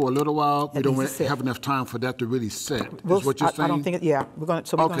sit for a little while. We don't have enough time for that to really sit. Is what you're saying? I don't think we're going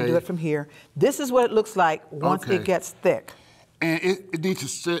to do it from here. This is what it looks like once it gets thick. And it needs to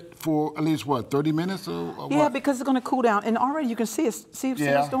sit for at least, what, 30 minutes or what? Yeah, because it's going to cool down. And already you can see it. See what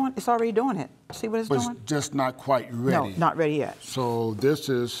it's doing? It's already doing it. See what it's doing? It's just not quite ready. No, not ready yet. So this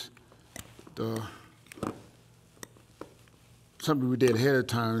is something we did ahead of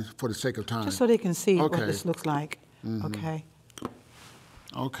time for the sake of time. Just so they can see what this looks like. Okay.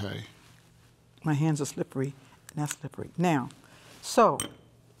 Okay. My hands are slippery, and that's slippery. Now, so,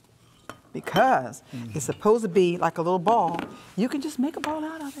 because it's supposed to be like a little ball, you can just make a ball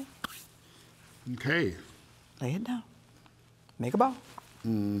out of it. Okay. Lay it down. Make a ball.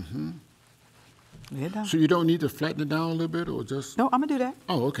 Lay it down. So you don't need to flatten it down a little bit, or just? No, I'm going to do that.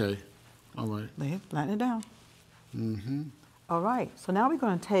 Oh, okay. All right. Flatten it down. All right, so now we're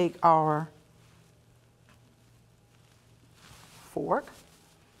going to take our fork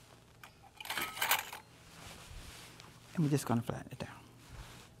and we're just going to flatten it down.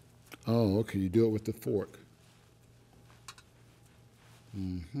 Oh, okay, you do it with the fork.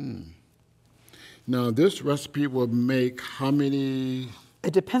 Now, this recipe will make how many?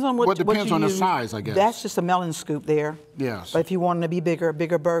 It depends on what you use. Well, it depends on the size, I guess. That's just a melon scoop there. Yes. But if you want them to be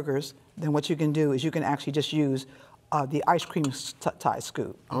bigger burgers, then what you can do is you can actually just use the ice cream size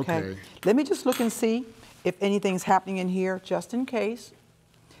scoop. Okay. Let me just look and see if anything's happening in here, just in case.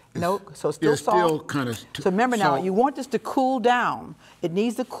 No, so it's still soft. Still kind of. So remember now, you want this to cool down. It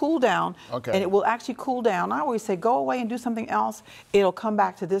needs to cool down, and it will actually cool down. I always say, go away and do something else. It'll come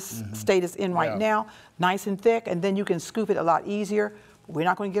back to this state it's in right now, nice and thick, and then you can scoop it a lot easier. We're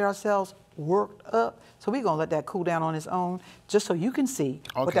not going to get ourselves worked up, so we're going to let that cool down on its own, just so you can see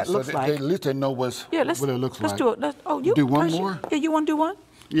what that looks like. At least they know what it looks like. Let's do it. You do one more? Yeah, you want to do one?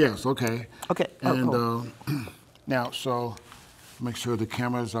 Yes, okay. Okay. And now, so make sure the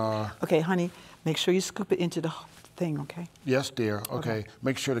cameras are... Okay, honey, make sure you scoop it into the thing, okay? Yes, dear. Okay.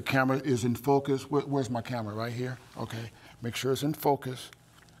 Make sure the camera is in focus. Where's my camera? Right here? Okay. Make sure it's in focus.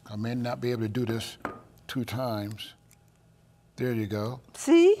 I may not be able to do this 2 times. There you go.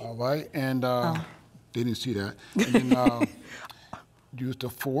 See? All right, and they didn't see that. And then use the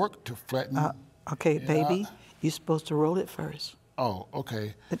fork to flatten. Okay, baby, you're supposed to roll it first. Oh,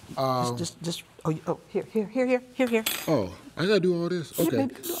 okay. Just oh, here. Oh, I gotta do all this? Yeah, Okay.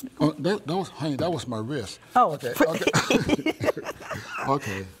 baby, go on. That was, honey, that was my wrist. Oh. Okay, okay.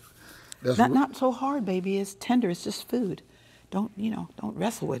 Okay. That's Not so hard, baby. It's tender. It's just food. Don't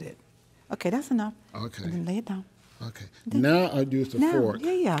wrestle with it. Okay, that's enough. Okay. And then lay it down. Okay. Now I use the fork.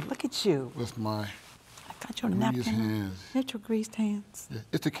 Yeah, look at you. With my I got your greased napkin. hands. Get your greased hands. Yeah.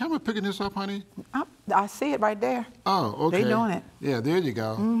 Is the camera picking this up, honey? I see it right there. Oh, okay. They doing it. Yeah, there you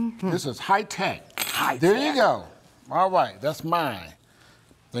go. This is high tech. High There tech. you go. All right, that's mine.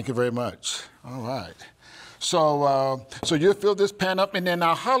 Thank you very much. All right. So, so you fill this pan up, and then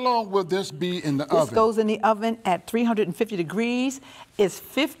now, how long will this be in the oven? This goes in the oven at 350 degrees. It's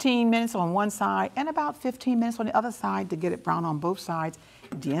 15 minutes on one side and about 15 minutes on the other side to get it brown on both sides.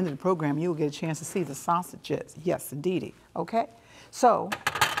 At the end of the program, you'll get a chance to see the sausages. Yes, indeedy. Okay? So,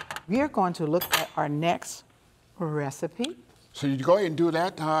 we are going to look at our next recipe. So you go ahead and do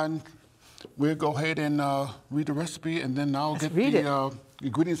that. We'll go ahead and read the recipe, and then I'll get the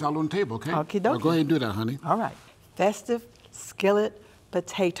ingredients out on the table, okay? Okie dokie. Go ahead and do that, honey. All right. Festive skillet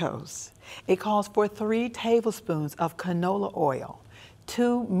potatoes. It calls for 3 tablespoons of canola oil,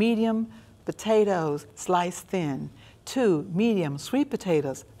 2 medium potatoes sliced thin, 2 medium sweet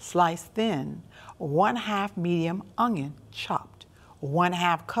potatoes sliced thin, 1/2 medium onion chopped,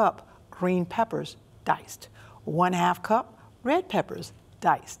 1/2 cup green peppers diced, 1/2 cup red peppers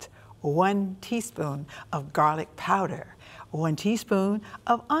diced, 1 teaspoon of garlic powder, 1 teaspoon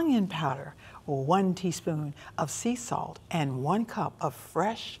of onion powder, 1 teaspoon of sea salt, and 1 cup of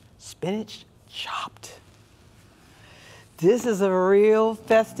fresh spinach chopped. This is a real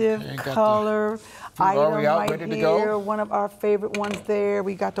festive color item right here. One of our favorite ones there.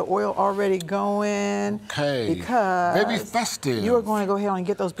 We got the oil already going. Okay. Because very festive. You are going to go ahead and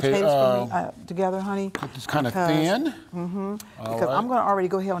get those potatoes for me together, honey. Cut this kind of thin. Because I'm going to already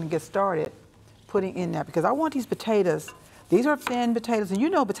go ahead and get started putting in that, because I want these potatoes. These are thin potatoes, and you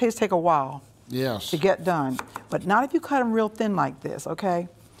know potatoes take a while to get done, but not if you cut them real thin like this, okay?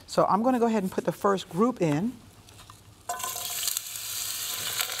 So I'm going to go ahead and put the first group in.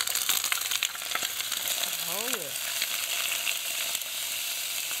 Oh, yeah.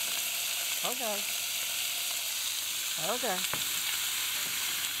 Okay. Okay.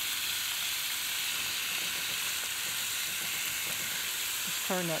 Just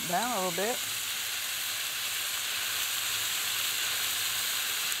turn that down a little bit.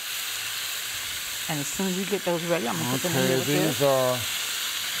 And as soon as you get those ready, I'm going to put them in here with this. These are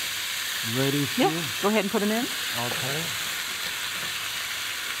ready for you? Go ahead and put them in. Okay.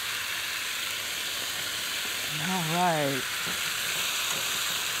 All right.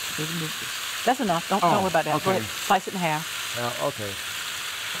 That's enough. Don't worry about that. Okay. Go ahead. Slice it in half. Okay.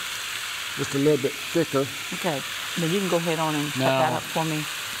 Just a little bit thicker. Okay. And then you can go ahead on and cut that up for me.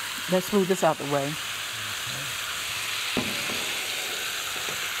 Let's move this out the way.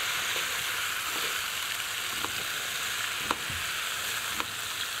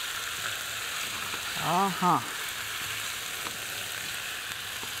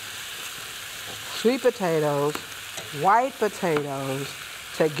 Sweet potatoes, white potatoes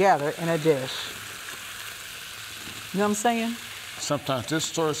together in a dish. You know what I'm saying? Sometimes this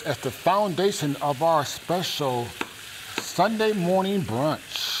serves as the foundation of our special Sunday morning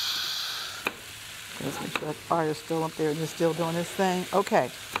brunch. Let's make sure that fire's still up there and it's still doing this thing.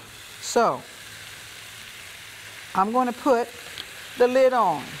 Okay, so I'm going to put the lid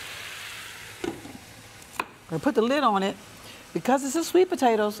on. I'm going to put the lid on it because this is sweet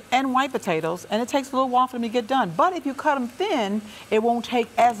potatoes and white potatoes, and it takes a little while for them to get done. But if you cut them thin, it won't take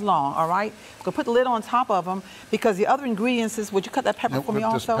as long, all right? I'm going to put the lid on top of them because the other ingredients is, would you cut that pepper for me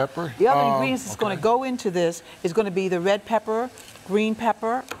also? Pepper? The other ingredients that's going to go into this is going to be the red pepper, green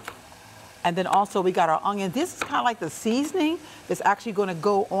pepper, and then also we got our onion. This is kind of like the seasoning that's actually going to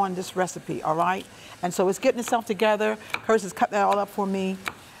go on this recipe, all right? And so it's getting itself together. Curtis has cut that all up for me.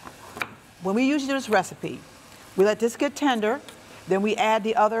 When we usually do this recipe, we let this get tender, then we add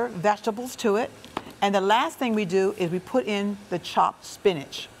the other vegetables to it, and the last thing we do is we put in the chopped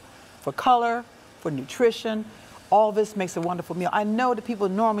spinach for color, for nutrition. All this makes a wonderful meal. I know that people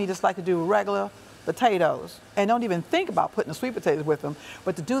normally just like to do regular potatoes and don't even think about putting the sweet potatoes with them,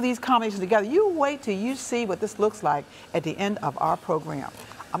 but to do these combinations together, you wait till you see what this looks like at the end of our program.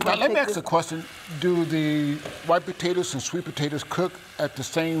 Now, let me ask a question. Do the white potatoes and sweet potatoes cook at the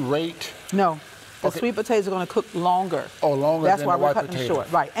same rate? No. The sweet potatoes are going to cook longer. Oh, longer That's than why the we're white cutting them potato.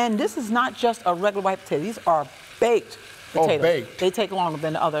 short. Right. And this is not just a regular white potato. These are baked potatoes. Oh, baked. They take longer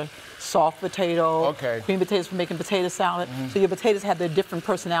than the other soft potato, Okay. cream potatoes for making potato salad. So your potatoes have their different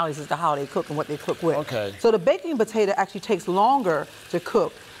personalities as to how they cook and what they cook with. Okay. So the baking potato actually takes longer to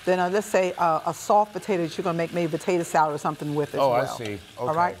cook than, let's say, a soft potato that you're going to make maybe potato salad or something with as well. Oh, I see. Okay.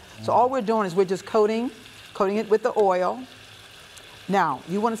 All right? So all we're doing is we're just coating it with the oil. Now,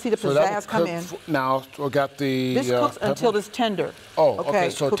 you want to see the pizzazz come in. Now, we got the This cooks until it's tender. Oh,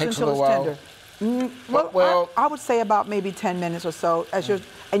 okay, so it takes a little while. Well, I would say about maybe 10 minutes or so,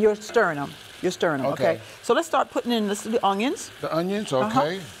 and you're stirring them. You're stirring them, okay? So let's start putting in the onions. The onions,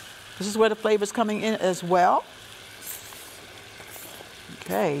 okay. This is where the flavor's coming in as well.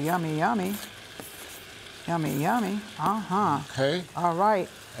 Okay, yummy, yummy. Yummy, yummy. Okay. All right.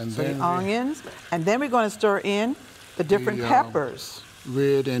 And so then the onions, and then we're going to stir in the different peppers.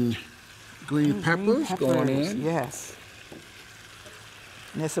 Red and green peppers going in. Yes.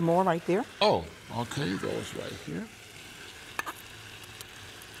 And there's some more right there. Oh, okay, those right here.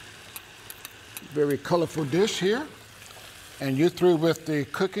 Very colorful dish here. And you're through with the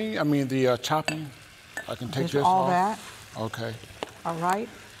cooking, I mean the chopping? I can take this all off? that. Okay. All right.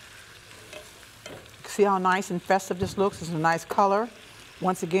 See how nice and festive this looks? It's a nice color.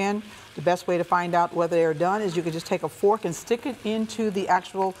 Once again, the best way to find out whether they're done is you can just take a fork and stick it into the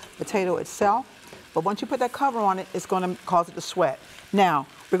actual potato itself. But once you put that cover on it, it's going to cause it to sweat. Now,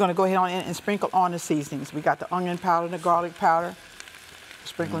 we're going to go ahead on in and sprinkle on the seasonings. We got the onion powder and the garlic powder.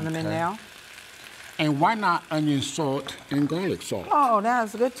 Sprinkling them in now. And why not onion salt and garlic salt? Oh,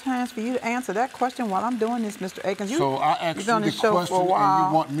 that's a good chance for you to answer that question while I'm doing this, Mr. Eakins. So I asked you the question, and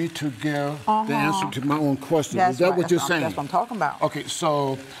you want me to give the answer to my own question. That's is that right. what you're saying? That's what I'm talking about. Okay,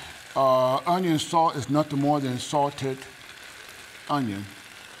 so onion salt is nothing more than salted onion,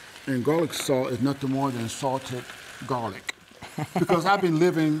 and garlic salt is nothing more than salted garlic. Because I've been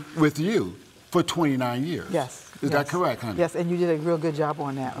living with you for 29 years. Yes. Is that correct, honey? Yes, and you did a real good job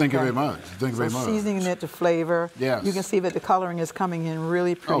on that. Thank you very much. Thank you very much. Seasoning it to flavor. Yes. You can see that the coloring is coming in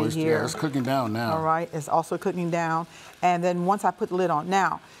really pretty here. Yeah, it's cooking down now. All right, it's also cooking down. And then once I put the lid on,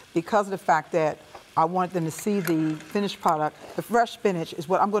 now, because of the fact that I want them to see the finished product, the fresh spinach is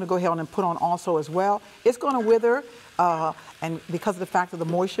what I'm going to go ahead and put on also as well. It's going to wither, and because of the fact that the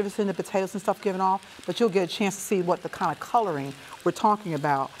moisture is in the potatoes and stuff giving off, but you'll get a chance to see what the kind of coloring we're talking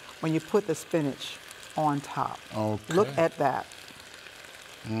about when you put the spinach on top. Okay. Look at that.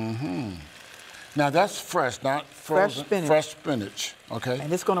 Now that's fresh, not frozen. Fresh spinach. Fresh spinach, okay?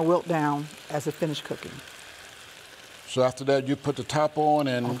 And it's going to wilt down as it finishes cooking. So after that, you put the top on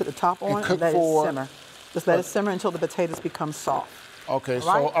and I'll put the top on cook and let for it simmer. Just let it simmer until the potatoes become soft. Okay, All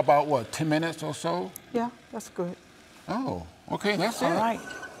so right? about what, 10 minutes or so? Yeah, that's good. Oh, okay, that's All it. right.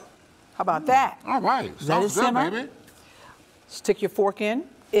 How about that? All right, Let it sounds good, simmer. baby. Stick your fork in.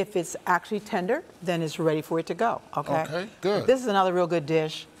 If it's actually tender, then it's ready for it to go, okay? Okay, good. This is another real good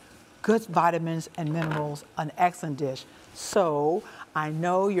dish. Good vitamins and minerals, an excellent dish. So I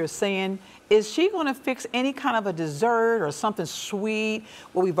know you're saying, is she going to fix any kind of a dessert or something sweet?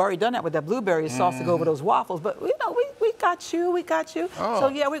 Well, we've already done that with that blueberry sauce to go over those waffles, but you know, we got you, we got you. Oh. So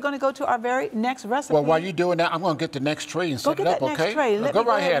yeah, we're going to go to our very next recipe. Well, while you're doing that, I'm going to get the next tray and set it up, Go get that next tray. Let go me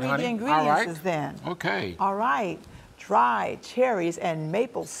go right ahead ahead, and honey. read the ingredients All right. then. Okay. All right. Dried cherries and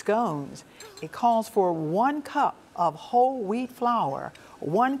maple scones. It calls for 1 cup of whole wheat flour,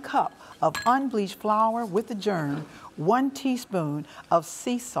 1 cup of unbleached flour with the germ, 1 teaspoon of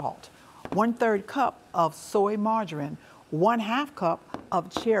sea salt, 1/3 cup of soy margarine, 1/2 cup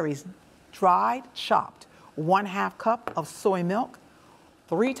of cherries, dried, chopped, 1/2 cup of soy milk,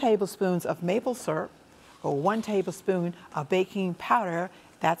 3 tablespoons of maple syrup, or 1 tablespoon of baking powder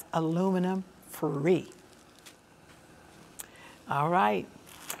that's aluminum free. All right,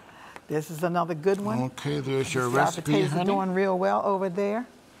 this is another good one. Okay, there's your Our recipe, potatoes are honey. doing real well over there.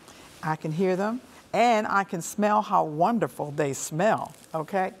 I can hear them, and I can smell how wonderful they smell,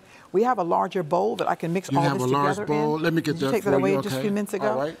 okay? We have a larger bowl that I can mix all this together in. You have a large bowl? Let me get Did you that take that for away you, just a okay? few minutes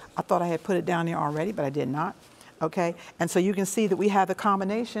ago? All right. I thought I had put it down there already, but I did not, okay? And so you can see that we have the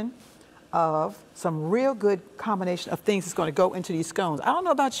combination of some real good combination of things that's going to go into these scones. I don't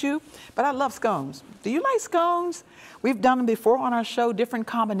know about you, but I love scones. Do you like scones? We've done them before on our show, different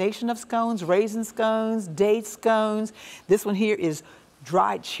combination of scones, raisin scones, date scones. This one here is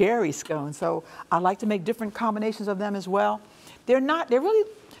dried cherry scones. So I like to make different combinations of them as well. They're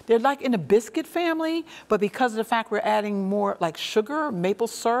like in the biscuit family, but because of the fact we're adding more like sugar, maple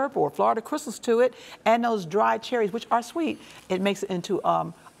syrup, or Florida crystals to it, and those dried cherries, which are sweet, it makes it into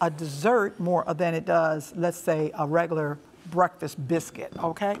a dessert more than it does, let's say, a regular breakfast biscuit,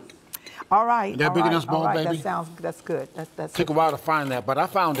 okay? All right. Is that big enough ball, baby? That's good. That's Took a while to find that, but I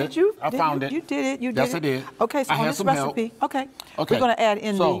found it. Did you? I found it. You did it. You did yes, it. I did. Okay, so I on had this some recipe, help. okay, Okay. we're going to add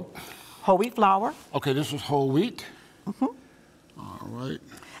in the whole wheat flour. Okay, this was whole wheat. All right.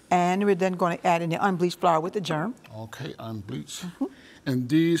 And we're then going to add in the unbleached flour with the germ. Okay, unbleached. And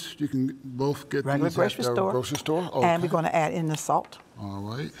these, you can both get Regular these grocery at the store. grocery store? Okay. And we're going to add in the salt. All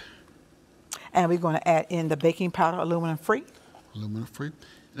right. And we're going to add in the baking powder, aluminum free. Aluminum free.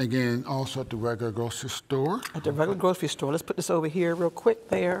 Again, also at the regular grocery store. At the regular grocery store. Let's put this over here real quick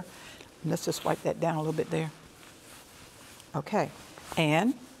there. And let's just wipe that down a little bit there. Okay.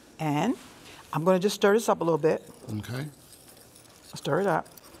 And I'm going to just stir this up a little bit. Okay. Stir it up.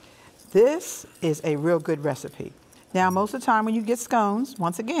 This is a real good recipe. Now, most of the time when you get scones,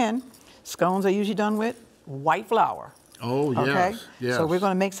 once again, scones are usually done with white flour. Oh, yes. Okay? Yes. So we're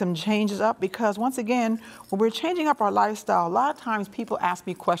going to make some changes up because, once again, when we're changing up our lifestyle, a lot of times people ask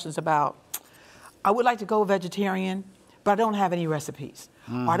me questions about, I would like to go vegetarian, but I don't have any recipes.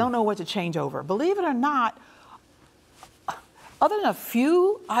 Or I don't know what to change over. Believe it or not, other than a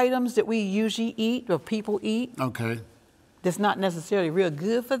few items that we usually eat or people eat, Okay. that's not necessarily real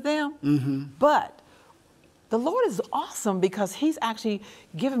good for them, but the Lord is awesome because He's actually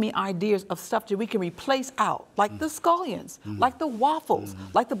given me ideas of stuff that we can replace out, like the scallions, like the waffles,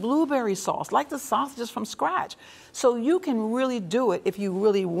 like the blueberry sauce, like the sausages from scratch. So you can really do it if you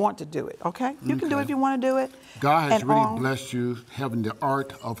really want to do it, okay? You can do it if you want to do it. God has really blessed you having the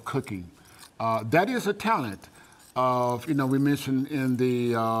art of cooking. That is a talent. We mentioned in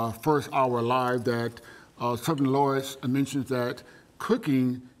the first hour live that Southern Lois mentions that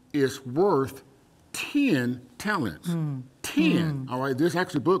cooking is worth 10 talents. 10, all right? There's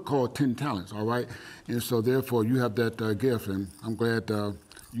actually a book called 10 Talents, all right? And so therefore you have that gift, and I'm glad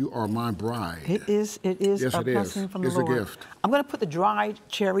you are my bride. It is Yes, a it is. blessing from the It's a Lord. gift. I'm going to put the dried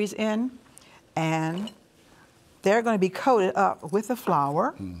cherries in, and they're going to be coated up with the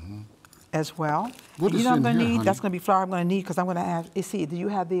flour as well. What is I'm in going to here, need? honey? That's going to be flour I'm going to need because I'm going to add. You see, do you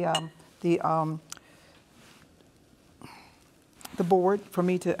have the board for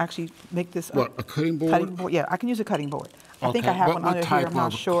me to actually make this? What, a cutting board? Cutting board. Yeah, I can use a cutting board. I think I Okay, have what- one what under type here. I'm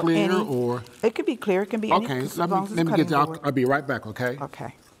not of sure. clear Any. or- It could be clear. It can be any. Okay, as let long as it's me cutting get that. board. I'll be right back, okay?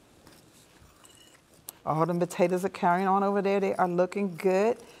 Okay. All them potatoes are carrying on over there. They are looking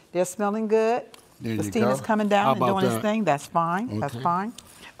good. They're smelling good. There The you steam go. is coming How down and about doing its that? thing. That's fine. That's Okay. fine.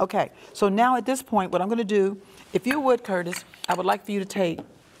 Okay. So now at this point, what I'm going to do, if you would, Curtis, I would like for you to take,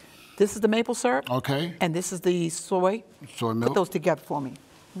 this is the maple syrup. Okay. And this is the soy. Soy milk. Put those together for me.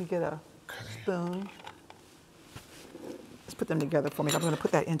 Let me get a spoon. Let's put them together for me. I'm going to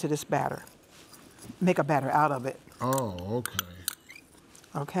put that into this batter. Make a batter out of it. Oh, okay.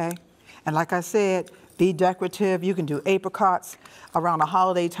 Okay? And like I said, be decorative. You can do apricots. Around the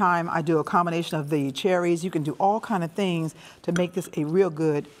holiday time, I do a combination of the cherries. You can do all kind of things to make this a real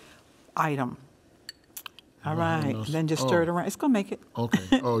good item. All right. And then just stir it around. It's going to make it.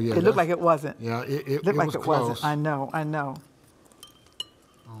 Okay. Oh, yeah. It looked like it wasn't. Yeah, it Looked like was it close. wasn't. I know.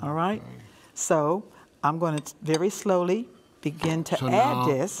 All right. So I'm going to very slowly begin to So add now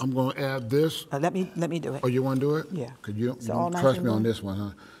this. I'm going to add this. Let me do it. Oh, you want to do it? Yeah. Because you Is it all don't nice trust and me on done? this one,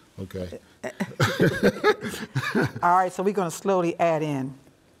 huh? Okay. All right, so we're going to slowly add in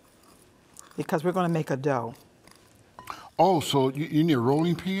because we're going to make a dough. Oh, so you need a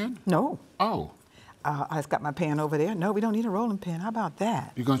rolling pin? No. Oh. I just got my pan over there. No, we don't need a rolling pin. How about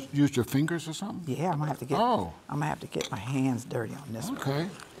that? You're going to use your fingers or something? Yeah, I'm gonna have to get my hands dirty on this one. Okay.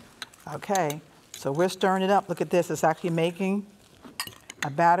 Okay, so we're stirring it up. Look at this. It's actually making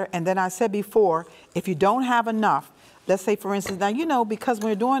a batter. And then I said before, if you don't have enough, let's say for instance, now because when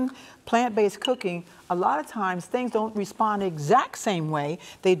we're doing plant-based cooking, a lot of times things don't respond the exact same way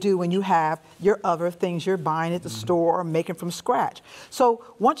they do when you have your other things you're buying at the store or making from scratch. So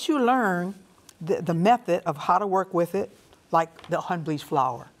once you learn the method of how to work with it, like the unbleached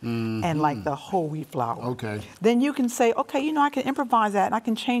flour and like the whole wheat flour. Okay. Then you can say, okay, I can improvise that and I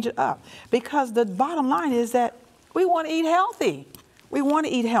can change it up. Because the bottom line is that we want to eat healthy. We want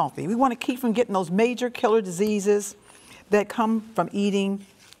to eat healthy. We want to keep from getting those major killer diseases that come from eating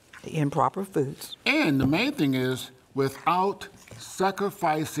improper foods. And the main thing is without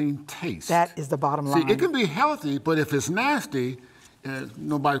sacrificing taste. That is the bottom line. See, it can be healthy, but if it's nasty,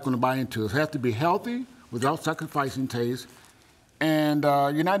 nobody's going to buy into it. It has to be healthy without sacrificing taste. And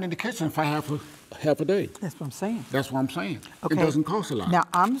you're not in the kitchen for half a day. That's what I'm saying. That's what I'm saying. Okay. It doesn't cost a lot. Now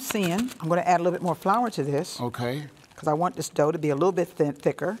I'm going to add a little bit more flour to this. Okay. Because I want this dough to be a little bit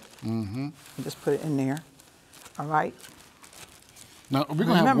thicker. And just put it in there. All right. Now, we're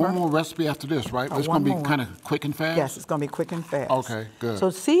going to have one more recipe after this, right? It's going to be kind of quick and fast? Yes, it's going to be quick and fast. Okay, good. So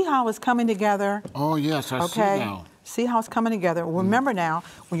see how it's coming together? Oh, yes, I see now. See how it's coming together. Remember now,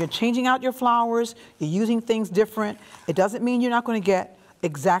 when you're changing out your flours, you're using things different, it doesn't mean you're not going to get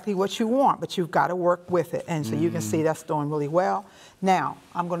exactly what you want, but you've got to work with it. And so you can see that's doing really well. Now,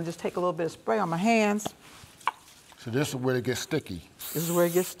 I'm going to just take a little bit of spray on my hands. So this is where it gets sticky. This is where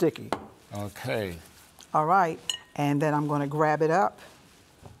it gets sticky. Okay. All right. And then I'm going to grab it up.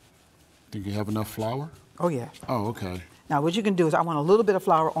 Think you have enough flour? Oh, yeah. Oh, okay. Now, what you can do is I want a little bit of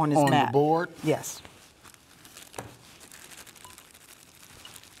flour on this mat. On the board? Yes.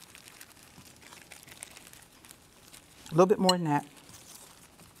 A little bit more than that.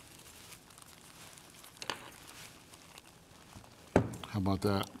 How about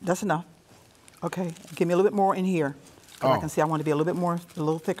that? That's enough. Okay. Give me a little bit more in here. I can see I want to be a little bit more, a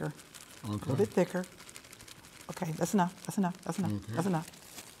little thicker. Okay. A little bit thicker. Okay, that's enough. That's enough. That's enough. Okay. That's enough.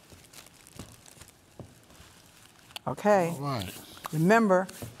 Okay. All right. Remember,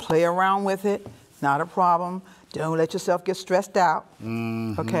 play around with it. Not a problem. Don't let yourself get stressed out.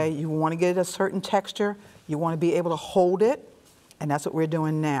 Okay, you want to get a certain texture. You want to be able to hold it, and that's what we're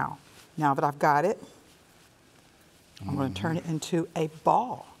doing now. Now that I've got it, I'm going to turn it into a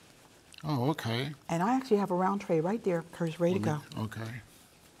ball. Oh, okay. And I actually have a round tray right there, Curtis, ready to go. Okay.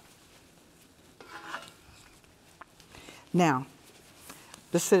 Now,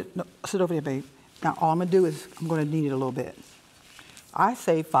 just sit over there, babe. Now, all I'm going to do is I'm going to knead it a little bit. I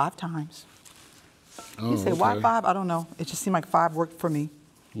say 5 times. Oh, You say, why 5? I don't know. It just seemed like 5 worked for me.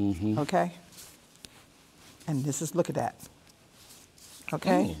 Okay? And this is, look at that.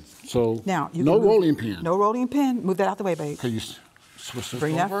 Okay? So, Now, you no can move, rolling pin. No rolling pin. Move that out the way, babe. Can you switch this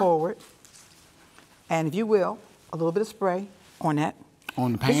Bring that forward. And if you will, a little bit of spray on that.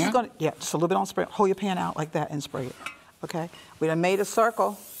 On the This is pan? gonna, yeah, just a little bit on spray. Hold your pan out like that and spray it. Okay? We done made a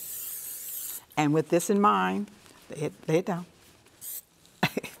circle. And with this in mind, lay it down.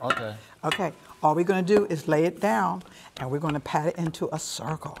 Okay. Okay. All we're going to do is lay it down, and we're going to pat it into a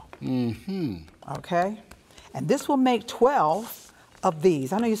circle. Okay? And this will make 12 of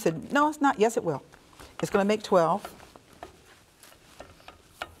these. I know you said, no, it's not. Yes, it will. It's going to make 12.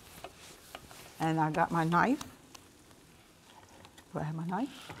 And I got my knife. Do I have my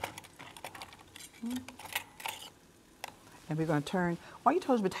knife? And we're going to turn. Why don't you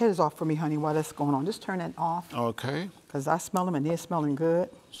turn those potatoes off for me, honey, while that's going on? Just turn that off. Okay. Because I smell them, and they're smelling good.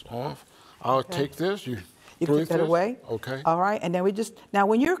 It's off. I'll take this. You can take that away. Okay. All right, and then we just, now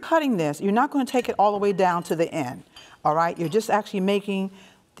when you're cutting this, you're not going to take it all the way down to the end. All right, you're just actually making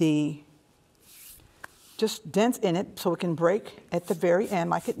just dents in it so it can break at the very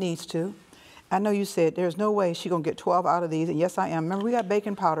end like it needs to. I know you said there's no way she's going to get 12 out of these, and yes, I am. Remember, we got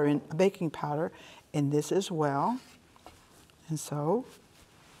baking powder in this as well. And so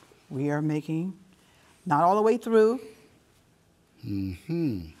we are making, not all the way through.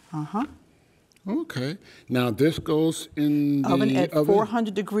 Okay. Now this goes in the oven at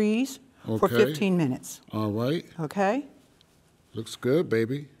 400 degrees for 15 minutes. All right. Okay? Looks good,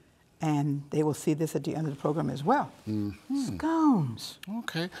 baby. And they will see this at the end of the program as well. Scones.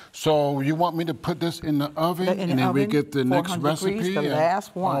 Okay. So you want me to put this in the oven, and then we get the next 400 recipe? degrees, the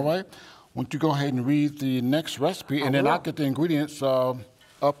last one. All right. Why don't you go ahead and read the next recipe, and then I'll get the ingredients up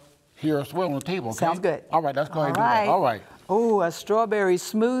here as well on the table, okay? Sounds good. All right, let's go ahead and do that. All right. Oh, a strawberry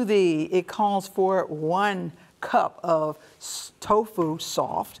smoothie. It calls for 1 cup of tofu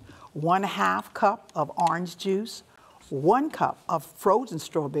soft, 1/2 cup of orange juice, 1 cup of frozen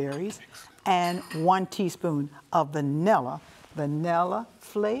strawberries, and 1 teaspoon of vanilla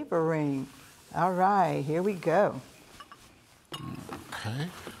flavoring. All right, here we go. Okay.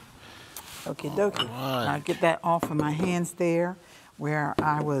 Okie dokie. Right. I'll get that off of my hands there where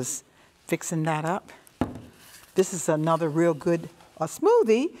I was fixing that up. This is another real good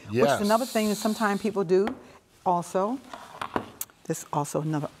smoothie, which is another thing that sometimes people do also. This is also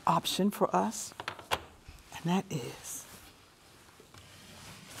another option for us, and that is.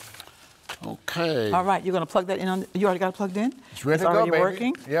 Okay. All right, you're going to plug that in. You already got it plugged in? It's ready to go, already baby.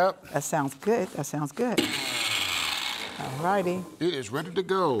 working? Yep. That sounds good. That sounds good. All righty. It is ready to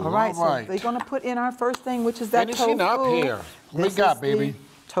go. All right, so we're going to put in our first thing, which is that tofu. Finish it up here. What we got, baby?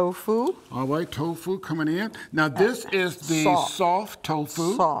 Tofu. All right, tofu coming in. Now this is the soft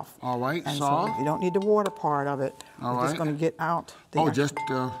tofu. Soft. All right, and soft. So you don't need the water part of it. All We're just right. going to get out the Oh, just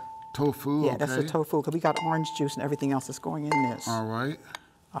tofu. Yeah, okay. that's the tofu, because we got orange juice and everything else that's going in this. All right.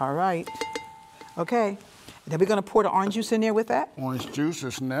 All right. Okay. Then we're going to pour the orange juice in there with that. Orange juice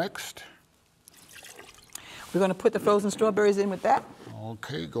is next. We're going to put the frozen strawberries in with that.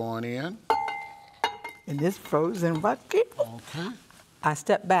 Okay, going in. In this frozen bucket. Okay. I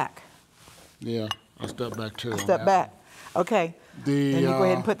step back. Yeah, I step back too. Step back. Okay. Then you go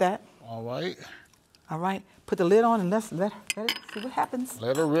ahead and put that. All right. All right. Put the lid on and let it see what happens.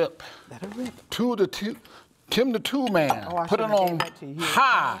 Let her rip. Let her rip. Tim the Tool Man. Oh, I put it shouldn't have on gave that to you.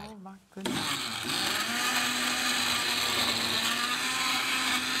 high. Oh my goodness.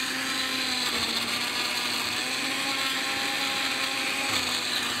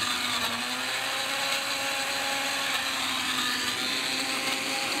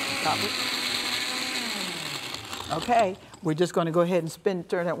 Stop it. Okay, we're just going to go ahead and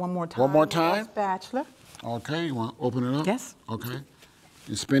stir that one more time. One more time? Spatula. Okay, you want to open it up? Yes. Okay.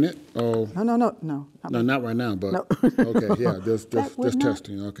 You spin it? Oh. No. No, not right now, but. No. Okay, yeah, just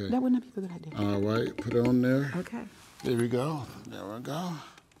testing. Okay. That would not be a good idea. All right, put it on there. Okay. There we go. There we go.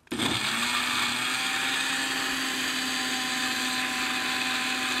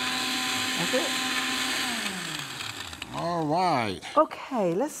 That's it. All right.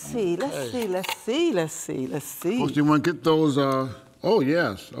 Okay, let's see. Okay. Let's see. First, you want to get those, oh,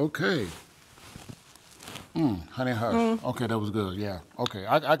 yes, okay. Honey hush. Okay, that was good, yeah. Okay,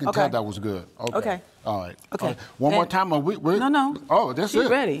 I can tell that was good. Okay. All right. Okay. One more time. No. Oh, that's She's it.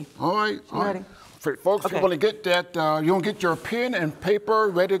 ready. All right. She's ready. Folks, Okay. you want to get that, you want to get your pen and paper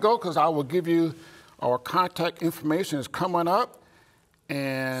ready to go, because I will give you our contact information is coming up.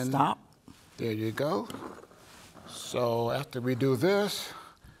 And Stop. There you go. So after we do this,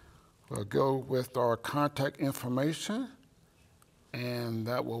 we'll go with our contact information, and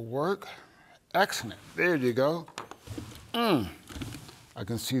that will work. Excellent. There you go. I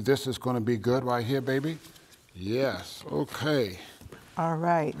can see this is going to be good right here, baby. Yes. Okay. All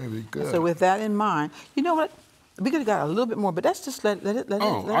right. Very good. So with that in mind, you know what? We could have got a little bit more, but that's just let it.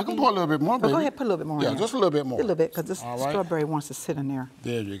 Oh, I can put a little bit more, baby. Go ahead, put a little bit more. Yeah, in just a little bit more. A little bit, because this All right. strawberry wants to sit in there.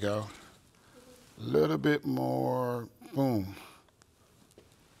 There you go. A little bit more. Boom.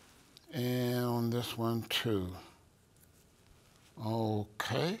 And on this one too.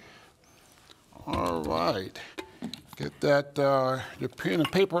 Okay. All right. Get that your pen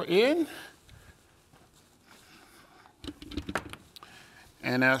and paper in.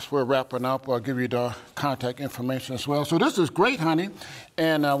 And as we're wrapping up, I'll give you the contact information as well. So this is great, honey.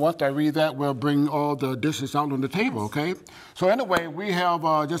 And once I read that, we'll bring all the dishes out on the table, okay? So anyway, we have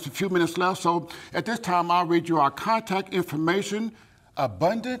just a few minutes left. So at this time, I'll read you our contact information.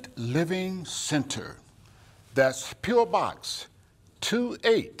 Abundant Living Center. That's P.O. Box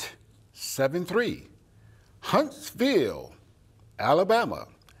 2873, Huntsville, Alabama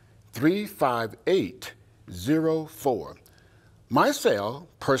 35804. My cell,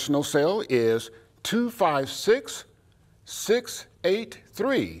 personal cell, is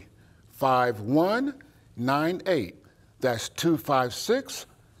 256-683-5198. That's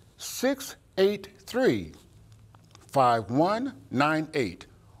 256-683-5198.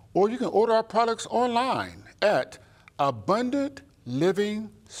 Or you can order our products online at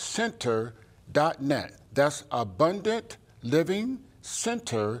abundantlivingcenter.net. That's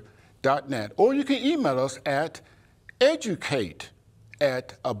abundantlivingcenter.net. Or you can email us at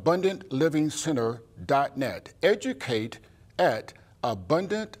educate@abundantlivingcenter.net.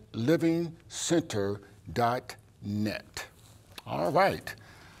 educate@abundantlivingcenter.net. All right.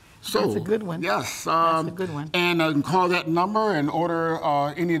 So, that's a good one. Yes. That's a good one. And you can call that number and order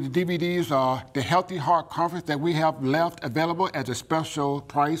any of the DVDs, the Healthy Heart Conference that we have left available at a special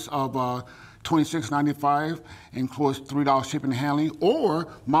price of $26.95, includes $3 shipping and handling, or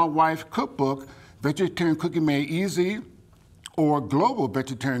my wife's cookbook, Vegetarian Cooking Made Easy, or Global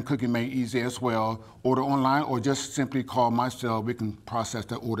Vegetarian Cooking Made Easy as well. Order online or just simply call my cell. We can process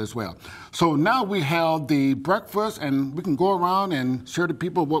that order as well. So now we have the breakfast, and we can go around and share to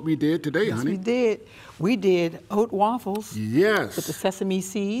people what we did today, honey. We did. We did oat waffles. Yes. With the sesame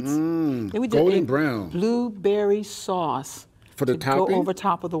seeds. Then we did golden brown. Blueberry sauce. For the topping? Go over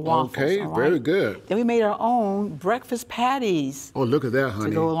top of the waffles. Okay, very good. Then we made our own breakfast patties. Oh, look at that,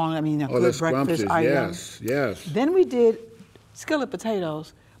 honey. To go along, a good that's breakfast item. Yes. Then we did skillet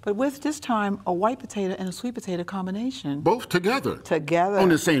potatoes, but with this time a white potato and a sweet potato combination. Both together? Together. On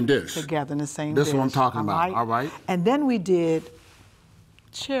the same dish? Together in the same dish. This is what I'm talking about, all right. And then we did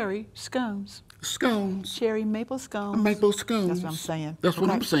cherry scones. Scones. Cherry maple scones. Maple scones. That's what I'm saying. That's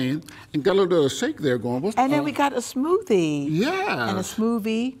what I'm saying. And got a little shake there going. And then we got a smoothie. Yeah. And a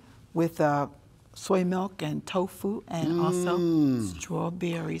smoothie with soy milk and tofu and also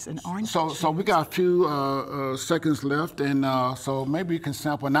strawberries and orange juice. So we got a few seconds left, and so maybe you can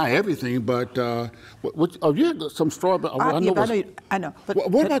sample, not everything, but you had some strawberry. I know.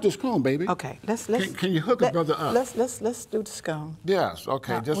 But what about the scone, baby? Okay, let's Can you hook a brother up? Let's do the scone. Yes.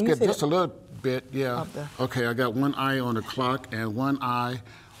 Okay. Now, just get just a little bit, yeah. of the... Okay, I got one eye on the clock and one eye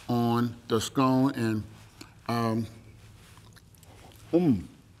on the scone, and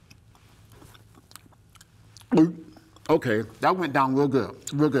okay, that went down real good,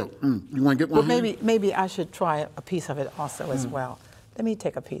 real good. You want to get one? Well, maybe I should try a piece of it also as well. Let me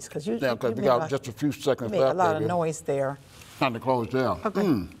take a piece, because you, Yeah, because we got just a few seconds make left. a lot baby. of noise there. Time to close down.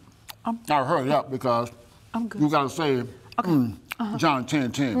 Okay. Now hurry up, because I'm good. you got to say, John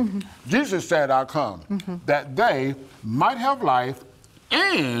 10:10. Jesus said, "I come, that they might have life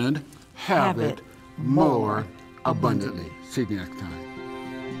and have it more abundantly." See you next time.